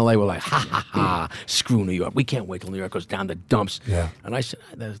people in L.A. were like, ha, ha, ha, screw New York. We can't wait till New York goes down the dumps. Yeah. And I said,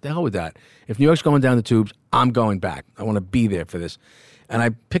 the hell with that. If New York's going down the tubes, I'm going back. I want to be there for this. And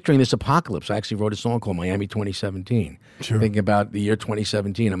I'm picturing this apocalypse. I actually wrote a song called Miami 2017. Sure. Thinking about the year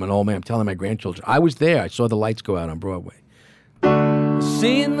 2017. I'm an old man. I'm telling my grandchildren. I was there. I saw the lights go out on Broadway.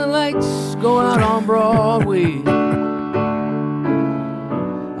 Seeing the lights go out on Broadway.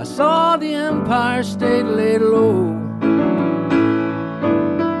 I saw the Empire State laid low.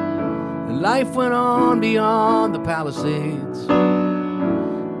 And life went on beyond the Palisades.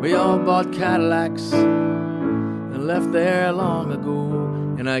 We all bought Cadillacs and left there long ago.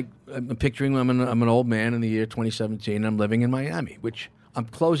 And I'm picturing I'm an old man in the year 2017. And I'm living in Miami, which I'm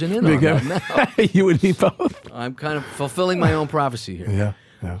closing in on right now. You and me both. I'm kind of fulfilling my own prophecy here.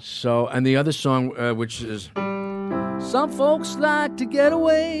 Yeah. So, and the other song, which is... Some folks like to get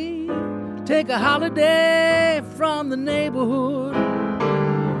away, take a holiday from the neighborhood,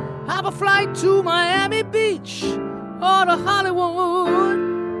 have a flight to Miami Beach or to Hollywood.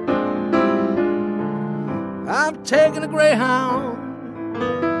 I'm taking a Greyhound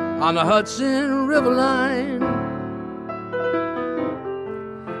on the Hudson River line.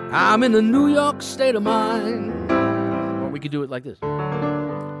 I'm in the New York state of mind. Or we could do it like this.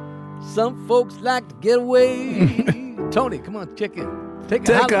 Some folks like to get away. Tony, come on, check in. Take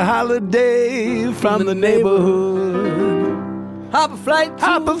a holiday from the neighborhood. Hop a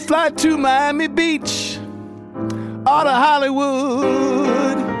flight to Miami Beach or to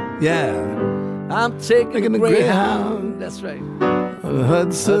Hollywood. Yeah. I'm taking a Greyhound. That's right. On the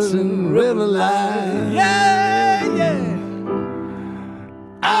Hudson River line. Yeah.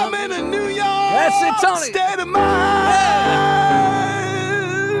 I'm in a New York That's it, Tony. State of mind.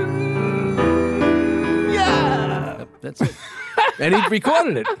 Yeah. That's it. And he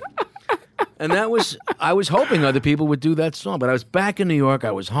recorded it. And I was hoping other people would do that song, but I was back in New York.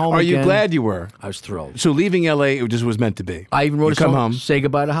 I was home Are again. you glad you were? I was thrilled. So leaving L.A., it just was meant to be. I even wrote you a song, come home. Say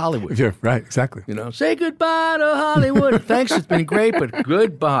Goodbye to Hollywood. Yeah, right, exactly. You know, say goodbye to Hollywood. Thanks, it's been great, but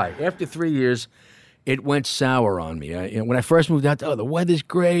goodbye. After 3 years, it went sour on me. When I first moved out, the weather's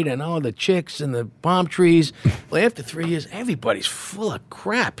great, and the chicks and the palm trees. Well, after 3 years, everybody's full of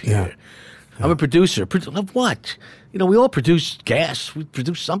crap here. Yeah. I'm a producer. Of what? We all produce gas. We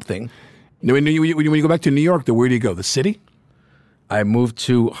produce something. When you go back to New York, though, where do you go? The city? I moved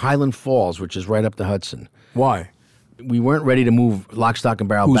to Highland Falls, which is right up the Hudson. Why? We weren't ready to move lock, stock, and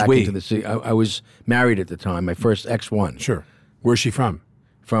barrel Who's back we? into the city. I was married at the time, my first ex-one. Sure. Where's she from?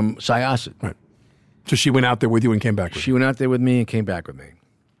 From Syosset. Right. So she went out there with you and came back with you? She went out there with me and came back with me.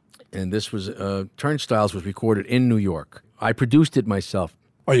 And this was, Turnstiles was recorded in New York. I produced it myself.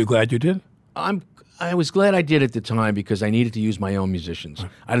 Are you glad you did? I was glad I did at the time because I needed to use my own musicians.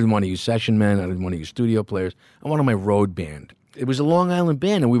 I didn't want to use session men. I didn't want to use studio players. I wanted my road band. It was a Long Island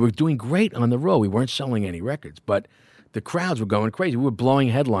band, and we were doing great on the road. We weren't selling any records, but the crowds were going crazy. We were blowing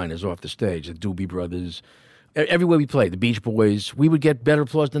headliners off the stage, the Doobie Brothers. Everywhere we played, the Beach Boys, we would get better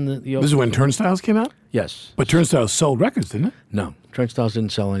applause than the This is when Turnstiles came out? Yes. But Turnstiles sold records, didn't it? No, Turnstiles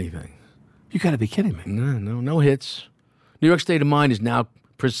didn't sell anything. You got to be kidding me. No hits. New York State of Mind is now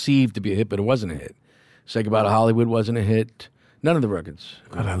perceived to be a hit, but it wasn't a hit. Say Goodbye to Hollywood wasn't a hit. None of the records.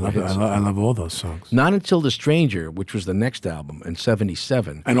 God, I love all those songs. Not until The Stranger, which was the next album in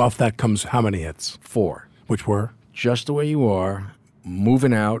 77. And off that comes how many hits? 4. Which were? Just the Way You Are,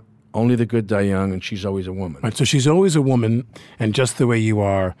 Moving Out, Only the Good Die Young, and She's Always a Woman. Right, so She's Always a Woman and Just the Way You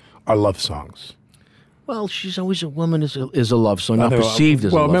Are love songs. Well, She's Always a Woman is a love song, not perceived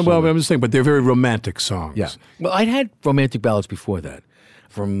as a love song. Well, I'm just saying, but they're very romantic songs. Yeah. Well, I'd had romantic ballads before that.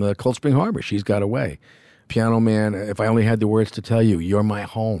 From Cold Spring Harbor, She's Got Away. Piano Man, If I Only Had the Words to Tell You, You're My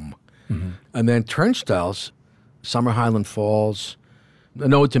Home. Mm-hmm. And then Turnstiles, Summer Highland Falls,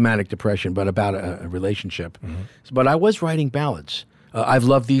 no to manic depression, but about a relationship. Mm-hmm. But I was writing ballads. I've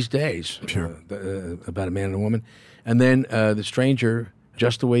Loved These Days, sure. About a man and a woman. And then The Stranger,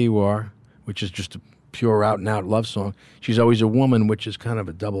 Just the Way You Are, which is just a pure out-and-out love song. She's Always a Woman, which is kind of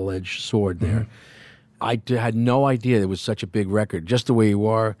a double-edged sword there. Mm-hmm. I had no idea it was such a big record. Just the Way You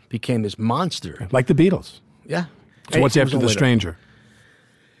Are became this monster. Like the Beatles. Yeah. So what's after The Stranger?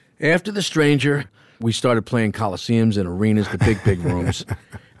 After The Stranger, we started playing coliseums and arenas, the big rooms.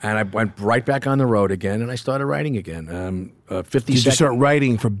 And I went right back on the road again, and I started writing again. 50 Did you start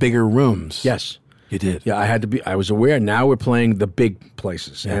writing for bigger rooms? Yes. You did? Yeah, I was aware. Now we're playing the big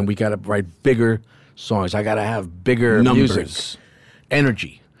places, and we got to write bigger songs. I got to have bigger numbers, music,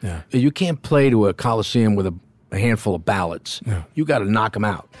 energy. Yeah. You can't play to a Coliseum with a handful of ballads. Yeah. You got to knock them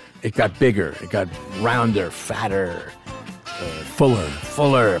out. It got bigger. It got rounder, fatter,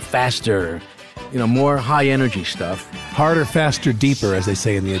 fuller, faster. More high energy stuff. Harder, faster, deeper, as they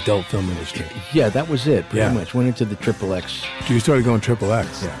say in the adult film industry. Yeah, that was it. Pretty much went into the XXX. So you started going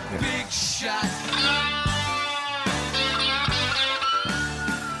XXX. Yeah.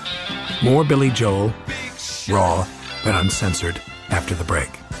 More Billy Joel, raw but uncensored, after the break.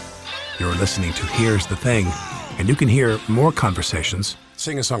 You're listening to Here's the Thing, and you can hear more conversations.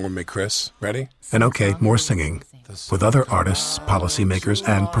 Sing a song with me, Chris. Ready? And okay, more singing with other artists, policymakers,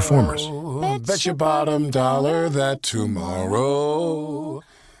 and performers. Bet your bottom dollar that tomorrow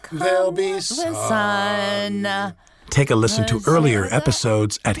there'll be sun. Take a listen to earlier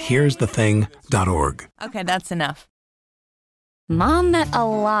episodes at here'sthething.org. Okay, that's enough. Mom met a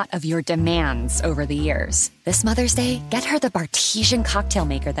lot of your demands over the years. This Mother's Day, get her the Bartesian cocktail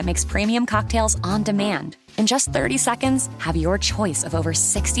maker that makes premium cocktails on demand. In just 30 seconds, have your choice of over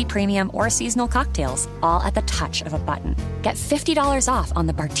 60 premium or seasonal cocktails, all at the touch of a button. Get $50 off on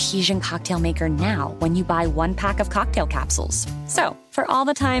the Bartesian cocktail maker now when you buy 1 pack of cocktail capsules. So, for all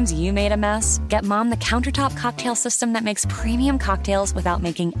the times you made a mess, get Mom the countertop cocktail system that makes premium cocktails without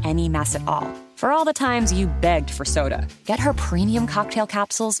making any mess at all. For all the times you begged for soda, get her premium cocktail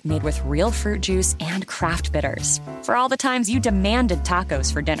capsules made with real fruit juice and craft bitters. For all the times you demanded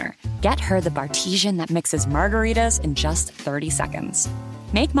tacos for dinner, get her the Bartesian that mixes margaritas in just 30 seconds.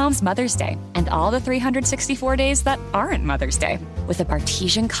 Make Mom's Mother's Day and all the 364 days that aren't Mother's Day with a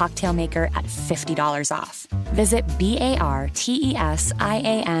Bartesian cocktail maker at $50 off. Visit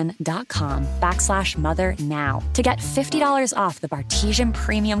BARTESIAN.com/mother now to get $50 off the Bartesian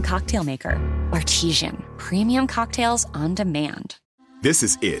Premium Cocktail Maker. Bartesian, premium cocktails on demand. This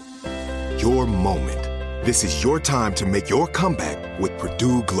is it. Your moment. This is your time to make your comeback with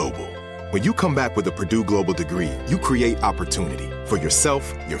Purdue Global. When you come back with a Purdue Global degree, you create opportunity for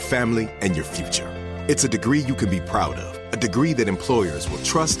yourself, your family, and your future. It's a degree you can be proud of, a degree that employers will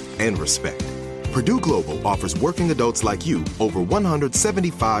trust and respect. Purdue Global offers working adults like you over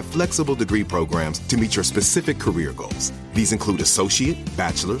 175 flexible degree programs to meet your specific career goals. These include associate,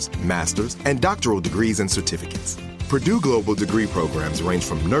 bachelor's, master's, and doctoral degrees and certificates. Purdue Global degree programs range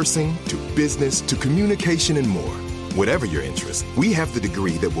from nursing to business to communication and more. Whatever your interest, we have the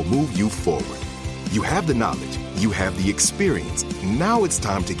degree that will move you forward. You have the knowledge, you have the experience. Now it's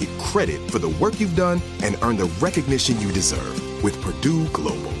time to get credit for the work you've done and earn the recognition you deserve with Purdue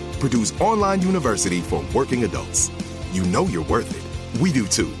Global, Purdue's online university for working adults. You know you're worth it. We do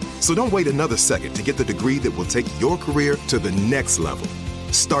too. So don't wait another second to get the degree that will take your career to the next level.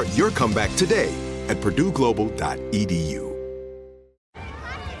 Start your comeback today at purdueglobal.edu.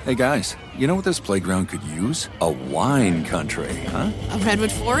 Hey guys, you know what this playground could use? A wine country, huh? A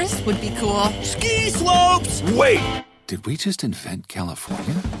redwood forest would be cool. Ski slopes! Wait! Did we just invent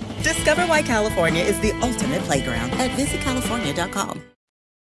California? Discover why California is the ultimate playground at visitcalifornia.com.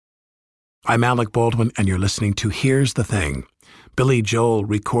 I'm Alec Baldwin, and you're listening to Here's the Thing. Billy Joel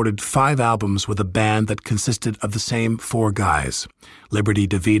recorded 5 albums with a band that consisted of the same 4 guys: Liberty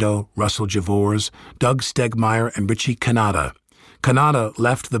DeVito, Russell Javors, Doug Stegmeyer, and Richie Cannata. Cannata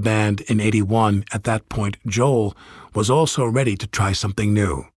left the band in '81. At that point, Joel was also ready to try something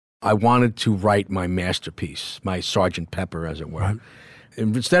new. I wanted to write my masterpiece, my Sgt. Pepper, as it were. Right.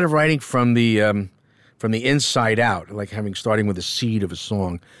 And instead of writing from the inside out, like starting with the seed of a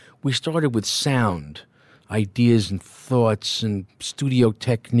song, we started with sound, ideas and thoughts and studio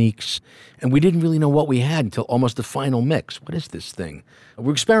techniques, and we didn't really know what we had until almost the final mix. What is this thing?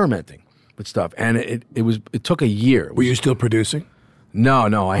 We're experimenting with stuff, and it took a year. Were you still producing? No.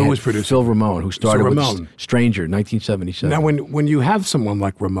 Who was producing? Phil Ramone, who started with Stranger in 1977. Now, when you have someone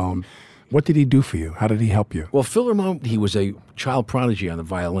like Ramone, what did he do for you? How did he help you? Well, Phil Ramone, he was a child prodigy on the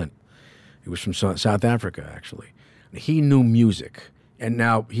violin. He was from South Africa, actually. He knew music, and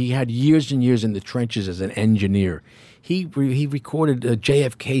now he had years and years in the trenches as an engineer. He recorded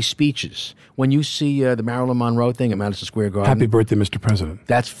JFK speeches. When you see the Marilyn Monroe thing at Madison Square Garden, Happy Birthday, Mr. President.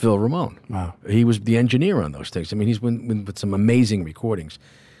 That's Phil Ramone. Wow. He was the engineer on those things. I mean, he's been with some amazing recordings,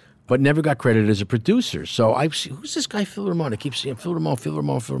 but never got credited as a producer. So I see, who's this guy, Phil Ramone? I keep seeing Phil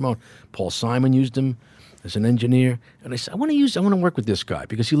Ramone. Paul Simon used him as an engineer, and I said, I want to work with this guy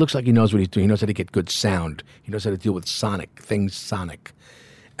because he looks like he knows what he's doing. He knows how to get good sound. He knows how to deal with sonic.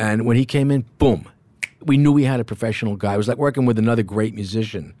 And when he came in, boom, we knew we had a professional guy. It was like working with another great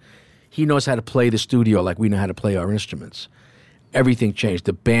musician. He knows how to play the studio like we know how to play our instruments. Everything changed.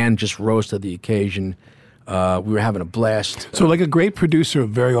 The band just rose to the occasion. We were having a blast. So, like a great producer,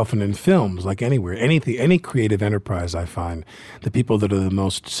 very often in films, like anywhere, any creative enterprise, I find the people that are the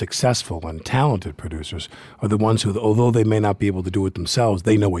most successful and talented producers are the ones who, although they may not be able to do it themselves,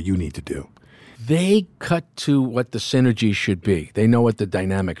 they know what you need to do. They cut to what the synergy should be. They know what the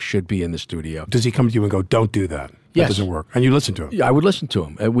dynamic should be in the studio. Does he come to you and go, "Don't do that. Yes. That doesn't work," and you listen to him? Yeah, I would listen to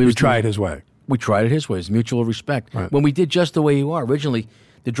him. We try it his way. We tried it his way. It's mutual respect. Right. When we did Just the Way You Are, originally,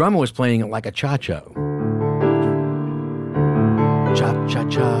 the drummer was playing it like a cha-cha.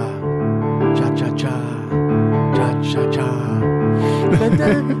 Cha-cha-cha, cha-cha-cha, cha-cha-cha.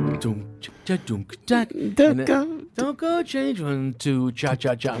 Don't go change 1, 2,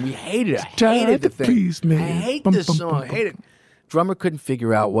 cha-cha-cha. And we hated it. I hated the thing. Please, man. I hate this song. I hate it. Drummer couldn't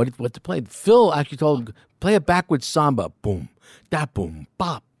figure out what to play. Phil actually told him, play a backwards samba. Boom, da boom,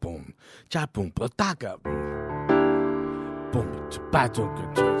 bop, boom, cha boom, plataka. Boom,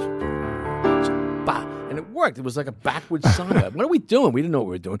 ba, and it worked. It was like a backwards samba. What are we doing? We didn't know what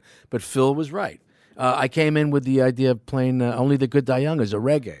we were doing. But Phil was right. I came in with the idea of playing Only the Good Die Young as a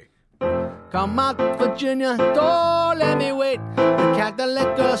reggae. Come out, Virginia, don't let me wait. The cat the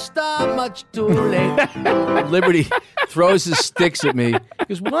liquor start much too late. Liberty throws his sticks at me. He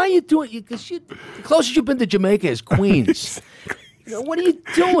goes, why are you doing it? Because the closest you've been to Jamaica is Queens. What are you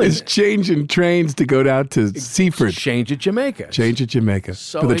doing? It's changing trains to go down to Seaford. Change at Jamaica. Change at Jamaica.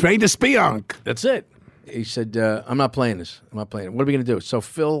 So for the train to Spionk. That's it. He said, I'm not playing this. I'm not playing it. What are we going to do? So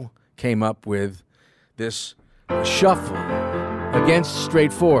Phil came up with this shuffle against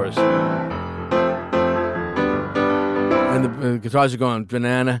straight fours. And the guitars are going,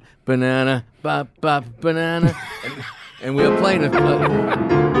 banana, banana, bop, bop, banana. and we were playing it.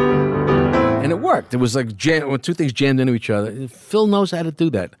 And it worked. It was like when two things jammed into each other. Phil knows how to do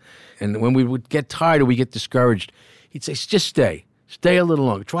that. And when we would get tired or we get discouraged, he'd say, just stay. Stay a little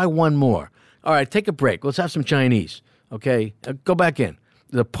longer. Try one more. All right, take a break. Let's have some Chinese. Okay? Go back in.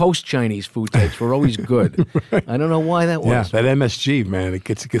 The post-Chinese food takes were always good. Right. I don't know why that was. Yeah, that MSG, man, it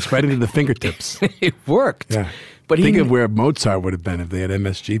gets right into the fingertips. It worked. Yeah. But think of where Mozart would have been if they had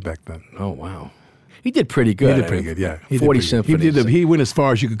MSG back then. Oh, wow. He did pretty good. He did pretty good, yeah. 40 symphonies. He went as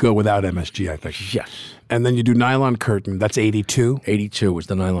far as you could go without MSG, I think. Yes. And then you do Nylon Curtain. That's 82? 82 was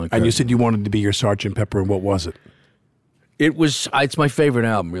the Nylon Curtain. And you said you wanted to be your Sgt. Pepper, and what was it? It's my favorite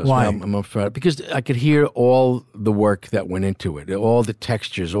album. Really. Why? I'm up for it. Because I could hear all the work that went into it, all the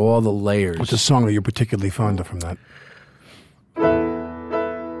textures, all the layers. What's a song that you're particularly fond of from that?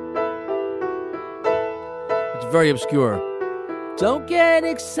 It's very obscure. Don't get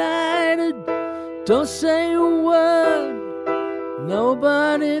excited. Don't say a word.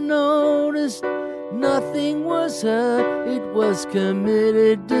 Nobody noticed. Nothing was hurt. It was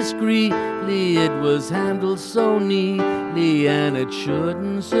committed discreetly. It was handled so neatly, and it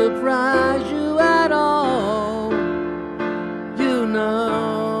shouldn't surprise you at all. You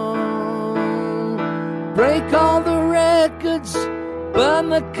know, break all the records, burn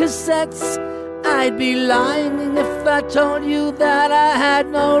the cassettes. I'd be lying if I told you that I had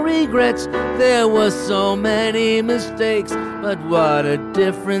no regrets. There were so many mistakes, but what a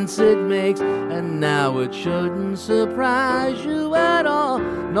difference it makes. And now it shouldn't surprise you at all.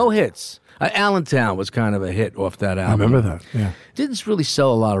 No hits. Allentown was kind of a hit off that album. I remember that, yeah. Didn't really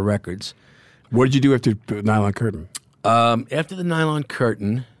sell a lot of records. What did you do after Nylon Curtain? After the Nylon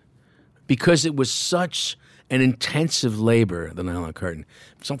Curtain, because it was such an intensive labor, the Nylon Curtain,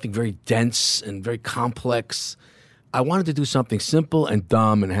 something very dense and very complex. I wanted to do something simple and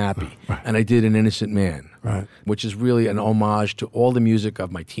dumb and happy, right. And I did An Innocent Man, right. Which is really an homage to all the music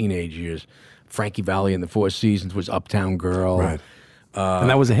of my teenage years. Frankie Valli and the Four Seasons was Uptown Girl. Right. And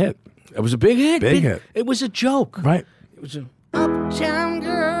that was a hit. It was a big hit. Big hit. It was a joke. Right. It was a Uptown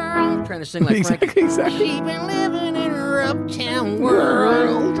Girl. I'm trying to sing like Frankie. Exactly. She been living in her uptown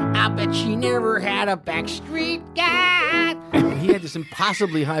world. I bet she never had a backstreet guy. And he had this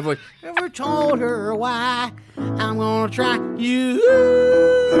impossibly high voice. Never told her why. I'm gonna try you.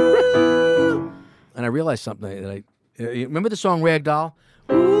 And I realized something that you remember the song Rag Doll?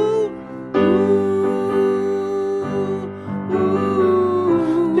 They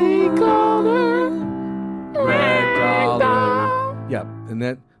call her Rag Doll. Yeah, and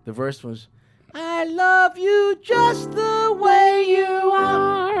then the verse was, I love you just the way you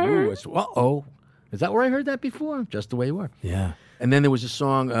are. Ooh, uh-oh. Is that where I heard that before? Just the way you are. Yeah. And then there was a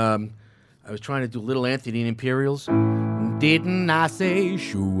song, I was trying to do Little Anthony and Imperials. Didn't I say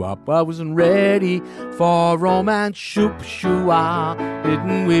shoo up? I wasn't ready for romance. Shoop shoo ah.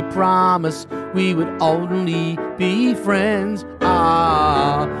 Didn't we promise we would only be friends?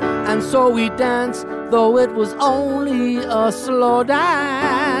 Ah. And so we danced, though it was only a slow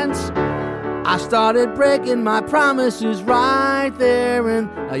dance. I started breaking my promises right there,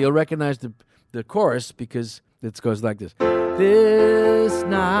 and you'll recognize the chorus because it goes like this. This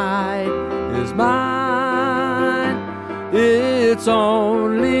night is mine. It's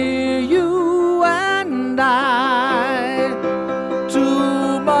only you and I.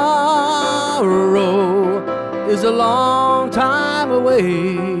 Tomorrow is a long time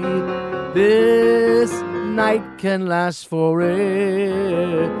away. This night can last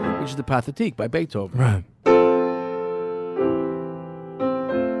forever. Which is the Pathétique by Beethoven. Right.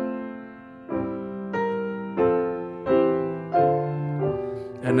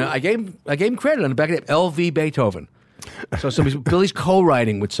 And I gave him credit on the back of it, L.V. Beethoven. So Billy's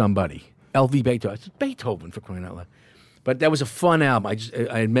co-writing with somebody. L.V. Beethoven. It's Beethoven, for crying out loud. But that was a fun album.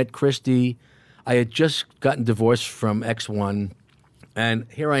 I had met Christy. I had just gotten divorced from X1. And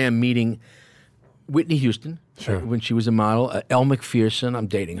here I am meeting Whitney Houston. Sure. When she was a model. Elle Macpherson. I'm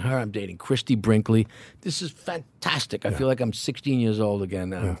dating her. I'm dating Christy Brinkley. This is fantastic. I feel like I'm 16 years old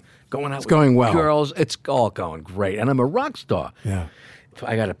again. I'm going out with going well. girls. It's all going great. And I'm a rock star. Yeah.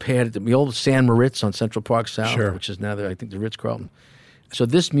 I got a pad at the old San Moritz on Central Park South, which is now, I think, the Ritz-Carlton. So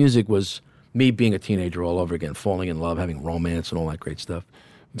this music was me being a teenager all over again, falling in love, having romance and all that great stuff.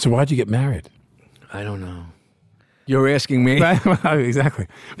 So why'd you get married? I don't know. You're asking me? Exactly.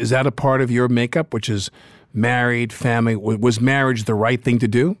 Is that a part of your makeup, which is married, family? Was marriage the right thing to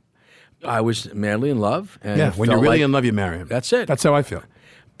do? I was madly in love. And when you're really in love, you marry him. That's it. That's how I feel.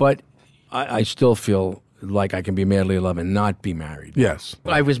 But I still feel like I can be madly in love and not be married. Yes.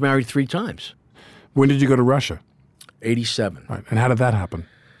 I was married 3 times. When did you go to Russia? 87. Right. And how did that happen?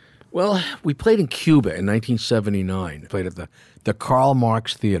 Well, we played in Cuba in 1979. Played at the Karl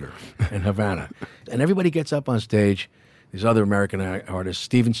Marx Theater in Havana. And everybody gets up on stage. These other American artists,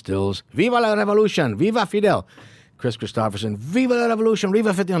 Stephen Stills, Viva la Revolution, Viva Fidel. Chris Christopherson, Viva la Revolution,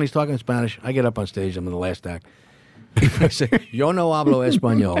 Viva Fidel. He's talking in Spanish. I get up on stage. I'm in the last act. I say, yo no hablo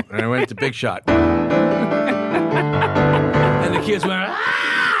español. And I went to Big Shot. And the kids went,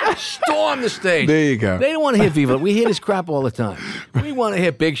 storm the stage. There you go. They don't want to hear Viva. We hear this crap all the time. We want to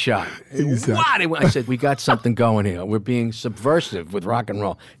hear Big Shot. Exactly. What? I said, we got something going here. We're being subversive with rock and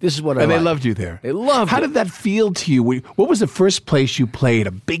roll. This is what I And like. they loved you there. They loved How it. did that feel to you? What was the first place you played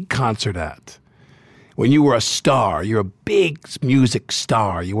a big concert at? When you were a star, you're a big music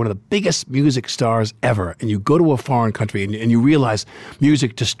star. You're one of the biggest music stars ever. And you go to a foreign country and you realize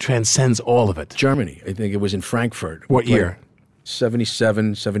music just transcends all of it. Germany. I think it was in Frankfurt. What year?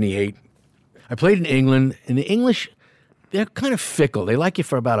 77, 78. I played in England. And the English, they're kind of fickle. They like you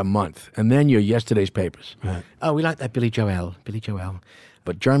for about a month. And then you're yesterday's papers. Right. Oh, we like that Billy Joel.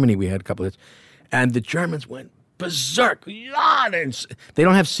 But Germany, we had a couple of hits. And the Germans went berserk. They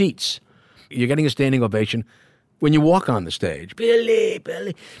don't have seats. You're getting a standing ovation when you walk on the stage. Billy.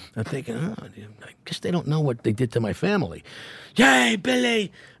 I'm thinking, I guess they don't know what they did to my family. Yay,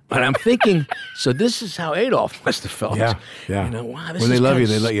 Billy. But I'm thinking, so this is how Adolf must have felt. Yeah. You know, wow, this when they is love kind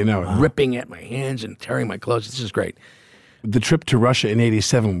you, of they let you know. ripping at my hands and tearing my clothes. This is great. The trip to Russia in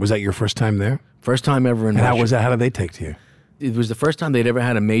 87, was that your first time there? First time ever in And Russia. how was that? How did they take to you? It was the first time they'd ever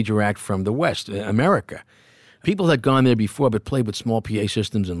had a major act from the West, America. People had gone there before, but played with small PA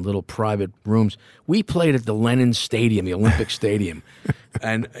systems in little private rooms. We played at the Lenin Stadium, the Olympic Stadium,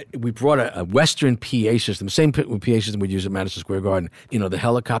 and we brought a Western PA system, the same PA system we'd use at Madison Square Garden. You know, the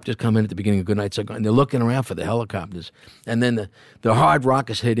helicopters come in at the beginning of Goodnight Saigon, and they're looking around for the helicopters. And then the hard rock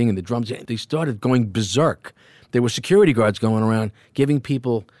is hitting, and the drums, they started going berserk. There were security guards going around giving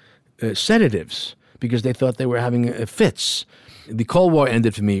people sedatives because they thought they were having fits. The Cold War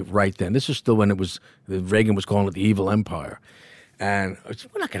ended for me right then. This is still when Reagan was calling it the evil empire. And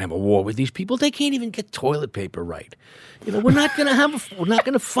we're not going to have a war with these people. They can't even get toilet paper right. You know, we're not going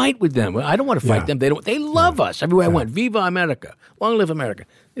to fight with them. I don't want to fight them. They love us everywhere I went. Viva America. Long live America.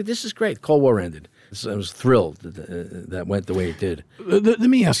 This is great. Cold War ended. I was thrilled that went the way it did. Let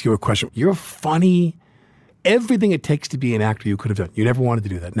me ask you a question. You're funny. Everything it takes to be an actor you could have done. You never wanted to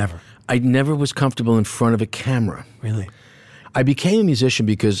do that. Never. I never was comfortable in front of a camera. Really? I became a musician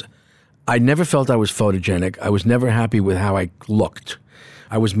because I never felt I was photogenic. I was never happy with how I looked.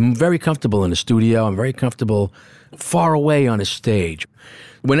 I was very comfortable in a studio. I'm very comfortable far away on a stage.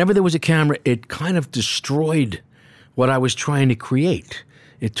 Whenever there was a camera, it kind of destroyed what I was trying to create.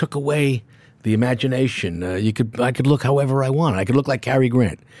 It took away the imagination. I could look however I want. I could look like Cary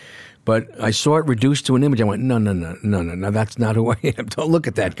Grant. But I saw it reduced to an image. I went, no, that's not who I am. Don't look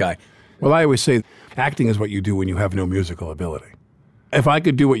at that guy. Well, I always say acting is what you do when you have no musical ability. If I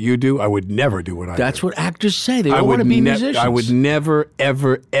could do what you do, I would never do what I do. That's what actors say. They all want to be musicians. I would never,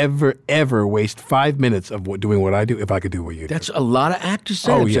 ever, ever, ever waste 5 minutes of doing what I do if I could do what you do. That's a lot of actors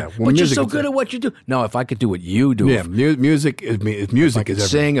say. Oh, yeah. Well, but you're so good at what you do. No, if I could do what you do. Yeah, music is if I could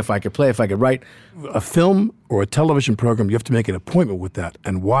sing, if I could play, if I could write. A film or a television program, you have to make an appointment with that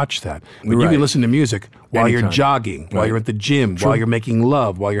and watch that. But you can listen to music while you're jogging, while you're at the gym, while you're making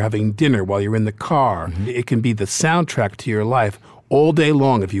love, while you're having dinner, while you're in the car. Mm-hmm. It can be the soundtrack to your life all day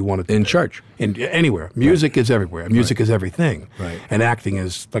long if you want to. In church. Anywhere. Music is everywhere. Music is everything. Right. And acting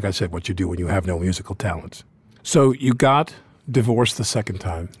is, like I said, what you do when you have no musical talents. So you got divorced the second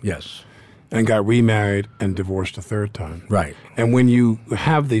time. Yes. And got remarried and divorced a third time. Right. And when you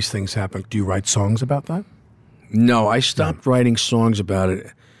have these things happen, do you write songs about that? No, I stopped writing songs about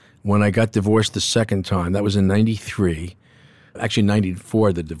it when I got divorced the second time. That was in 93. Actually,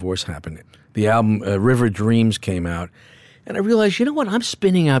 94, the divorce happened. The album River Dreams came out. And I realized, you know what? I'm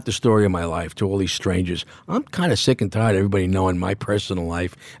spinning out the story of my life to all these strangers. I'm kind of sick and tired of everybody knowing my personal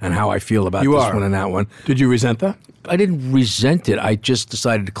life and how I feel about this one and that one. Did you resent that? I didn't resent it. I just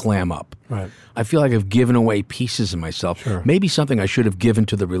decided to clam up. Right. I feel like I've given away pieces of myself. Sure. Maybe something I should have given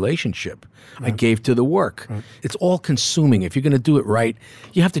to the relationship. Right. I gave to the work. Right. It's all consuming. If you're going to do it right,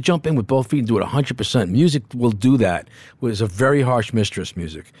 you have to jump in with both feet and do it 100%. Music will do that. It's a very harsh mistress,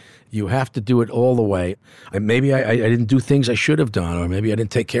 music. You have to do it all the way. And maybe I didn't do things I should have done, or maybe I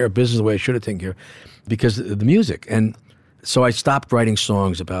didn't take care of business the way I should have taken care of because of the music. And so I stopped writing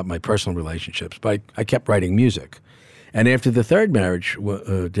songs about my personal relationships, but I kept writing music. And after the third marriage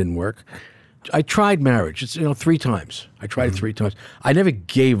didn't work, I tried marriage. It's 3 times. I tried it 3 times. I never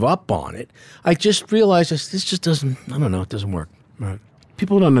gave up on it. I just realized this just doesn't. I don't know. It doesn't work. Right.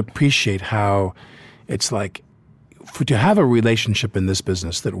 People don't appreciate how it's like to have a relationship in this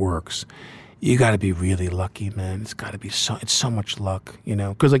business that works. You got to be really lucky, man. It's got to be it's so much luck,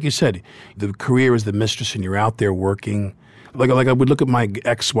 Because like you said, the career is the mistress, and you're out there working. Like I would look at my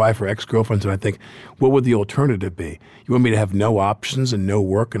ex-wife or ex-girlfriends and I think, what would the alternative be? You want me to have no options and no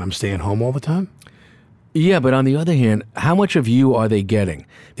work and I'm staying home all the time? Yeah, but on the other hand, how much of you are they getting?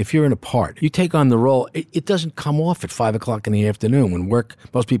 If you're in a part, you take on the role, it doesn't come off at 5 o'clock in the afternoon when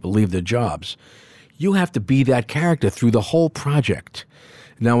most people leave their jobs. You have to be that character through the whole project.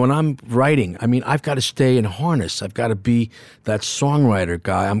 Now, when I'm writing, I've got to stay in harness. I've got to be that songwriter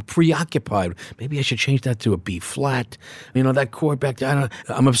guy. I'm preoccupied. Maybe I should change that to a B flat. That chord back there.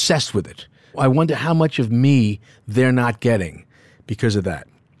 I'm obsessed with it. I wonder how much of me they're not getting because of that.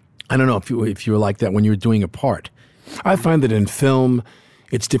 I don't know if you were like that when you were doing a part. I find that in film,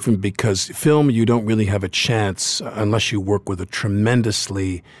 it's different because film, you don't really have a chance unless you work with a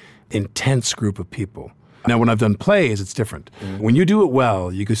tremendously intense group of people. Now, when I've done plays, it's different. Mm-hmm. When you do it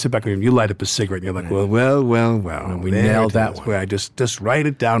well, you can sit back and you light up a cigarette and you're like, well. And we nailed that one. Where I just write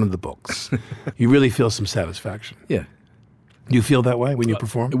it down in the books. You really feel some satisfaction. Yeah. Do you feel that way when you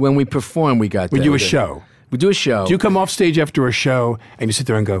perform? When we perform, we got that. We do a show. We do a show. Do you come off stage after a show and you sit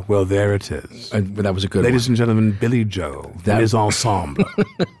there and go, well, there it is. But that was a good Ladies and gentlemen, Billy Joe. That is ensemble.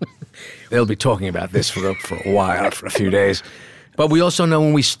 They'll be talking about this for a while, for a few days. But we also know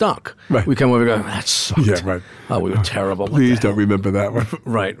when we stunk. Right. We come over and go, that sucked. Yeah, right. Oh, we were terrible. Please don't remember that one.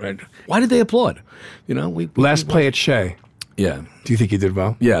 Right. Why did they applaud? Last play at Shea. Yeah. Do you think you did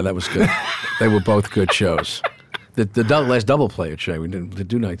well? Yeah, that was good. They were both good shows. The last double play at Shea, we did the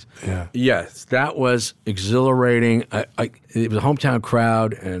 2 nights. Yeah. Yes, that was exhilarating. It was a hometown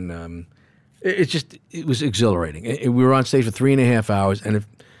crowd, and it was exhilarating. We were on stage for 3.5 hours, and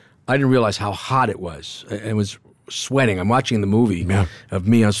I didn't realize how hot it was. It was sweating. I'm watching the movie of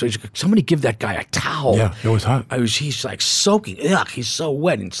me on stage. Somebody give that guy a towel. Yeah, it was hot. He's like soaking. Ugh, he's so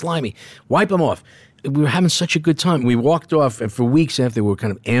wet and slimy. Wipe him off. We were having such a good time. We walked off, and for weeks after, we were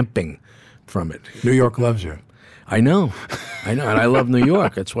kind of amping from it. New York loves you. I know, and I love New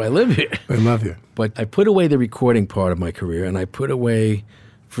York. That's why I live here. I love you. But I put away the recording part of my career, and I put away,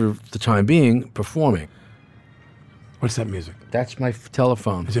 for the time being, performing. What's that music? That's my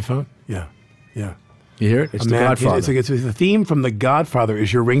telephone. Is it phone? Yeah. You hear it? It's The Godfather. It's the theme from The Godfather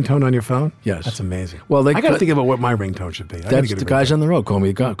is your ringtone on your phone? Yes. That's amazing. Well, I got to think about what my ringtone should be. That's the guys on the road call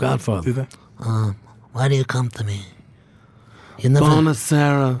me the Godfather. Do that? Why do you come to me? You never...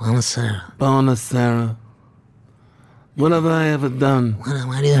 Bonacera. What have I ever done?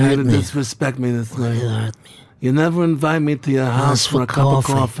 Why do you hurt me? Disrespect me this way. Why do you hurt me? You never invite me to your house for a cup of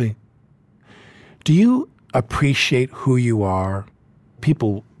coffee. Do you appreciate who you are?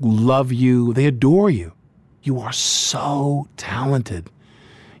 People love you. They adore you. You are so talented.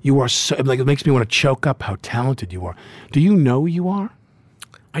 You are so, like, it makes me want to choke up how talented you are. Do you know you are?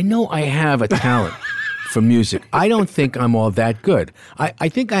 I know I have a talent for music. I don't think I'm all that good. I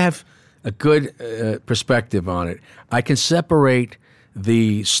think I have a good perspective on it. I can separate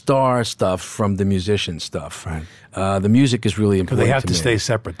the star stuff from the musician stuff. Right. The music is really important. Because they have to me. stay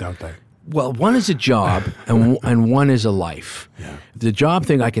separate, don't they? Well, one is a job and one is a life. Yeah. The job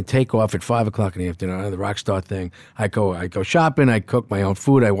thing I can take off at 5 o'clock in the afternoon. The rock star thing, I go shopping. I cook my own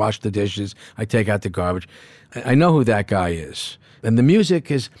food. I wash the dishes. I take out the garbage. I know who that guy is. And the music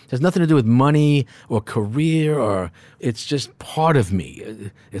has nothing to do with money or career, or it's just part of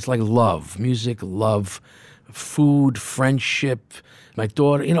me. It's like love, music, love, food, friendship, my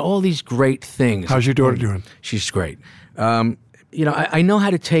daughter, all these great things. How's your daughter doing? She's great. I know how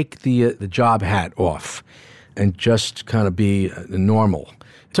to take the job hat off and just kind of be normal.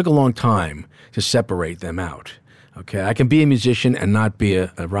 It took a long time to separate them out. Okay, I can be a musician and not be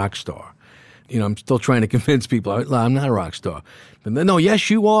a rock star. I'm still trying to convince people I'm not a rock star. But no, yes,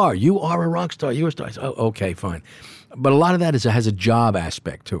 you are. You are a rock star. You're a star. Oh, okay, fine. But a lot of that has a job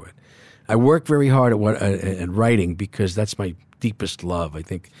aspect to it. I work very hard at writing because that's my deepest love. I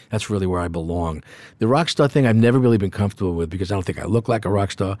think that's really where I belong. The rock star thing I've never really been comfortable with because I don't think I look like a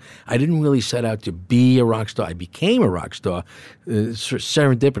rock star. I didn't really set out to be a rock star. I became a rock star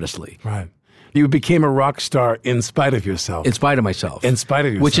serendipitously. Right. You became a rock star in spite of yourself. In spite of myself. In spite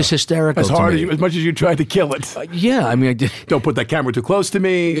of yourself. Which is hysterical as hard to me. as much as you tried to kill it. Yeah, I mean, I did. Don't put that camera too close to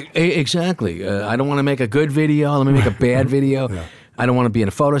me. Exactly. I don't want to make a good video. Let me make a bad video. Yeah. I don't want to be in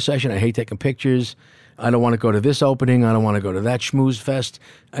a photo session. I hate taking pictures. I don't want to go to this opening. I don't want to go to that schmooze fest.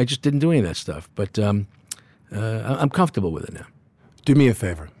 I just didn't do any of that stuff. But I'm comfortable with it now. Do me a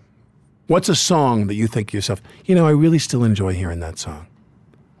favor. What's a song that you think to yourself, I really still enjoy hearing that song?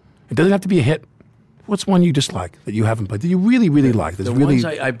 It doesn't have to be a hit. What's one you dislike that you haven't played that you really, really like? The ones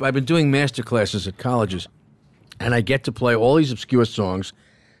I've been doing master classes at colleges, and I get to play all these obscure songs.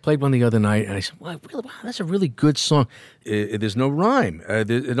 Played one the other night, and I said, wow, that's a really good song. There's no rhyme.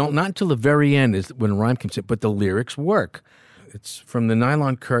 Not until the very end is when rhyme comes in, but the lyrics work. It's from the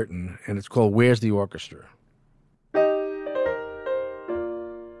Nylon Curtain, and it's called Where's the Orchestra?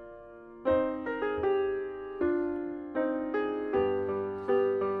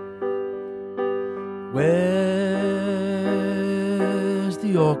 Where's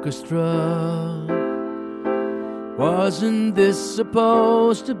the orchestra? Wasn't this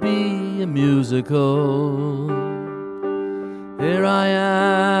supposed to be a musical? Here I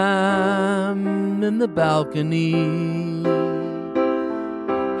am in the balcony.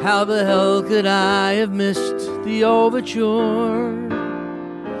 How the hell could I have missed the overture?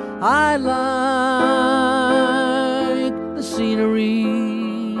 I like the scenery,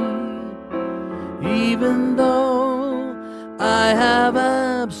 even though I have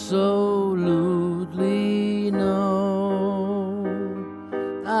absolutely no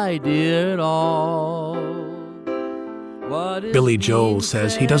idea at all. Billy Joel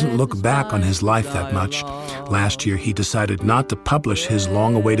says he doesn't look back on his life that much. Last year, he decided not to publish his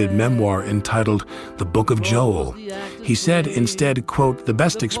long-awaited memoir entitled The Book of Joel. He said instead, quote, "The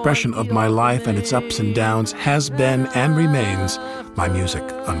best expression of my life and its ups and downs has been and remains my music,"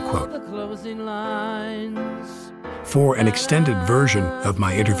 unquote. For an extended version of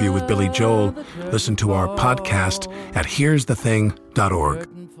my interview with Billy Joel, listen to our podcast at here'sthething.org.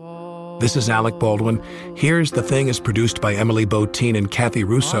 This is Alec Baldwin. Here's the Thing is produced by Emily Botein and Kathy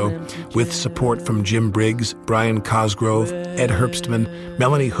Russo, with support from Jim Briggs, Brian Cosgrove, Ed Herbstman,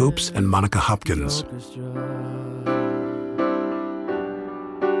 Melanie Hoops, and Monica Hopkins.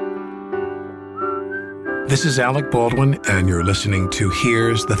 This is Alec Baldwin, and you're listening to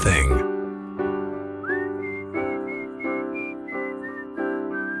Here's the Thing.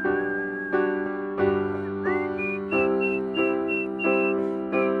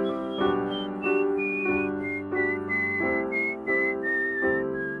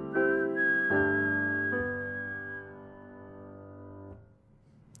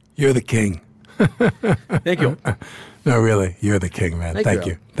 You're the king. Thank you. No, really, you're the king, man. Thank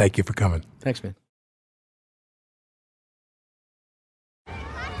you. Thank you for coming. Thanks, man.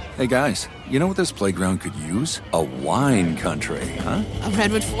 Hey, guys, you know what this playground could use? A wine country, huh? A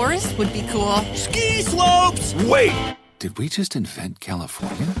redwood forest would be cool. Ski slopes! Wait! Did we just invent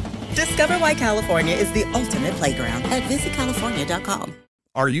California? Discover why California is the ultimate playground at visitcalifornia.com.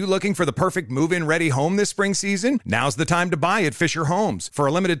 Are you looking for the perfect move-in ready home this spring season? Now's the time to buy at Fisher Homes. For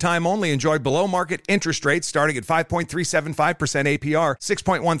a limited time only, enjoy below-market interest rates starting at 5.375% APR,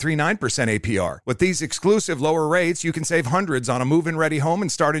 6.139% APR. With these exclusive lower rates, you can save hundreds on a move-in ready home and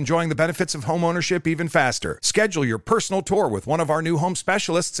start enjoying the benefits of home ownership even faster. Schedule your personal tour with one of our new home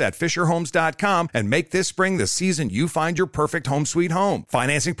specialists at FisherHomes.com and make this spring the season you find your perfect home sweet home.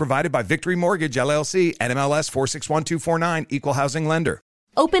 Financing provided by Victory Mortgage, LLC, NMLS 461249, Equal Housing Lender.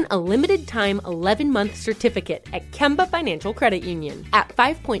 Open a limited-time 11-month certificate at Kemba Financial Credit Union. At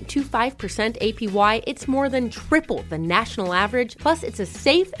 5.25% APY, it's more than triple the national average, plus it's a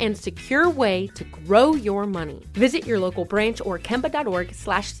safe and secure way to grow your money. Visit your local branch or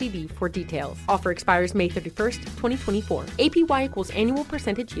kemba.org/CD for details. Offer expires May 31st, 2024. APY equals annual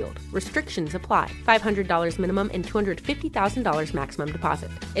percentage yield. Restrictions apply. $500 minimum and $250,000 maximum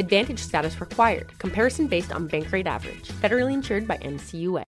deposit. Advantage status required. Comparison based on bank rate average. Federally insured by NCUA.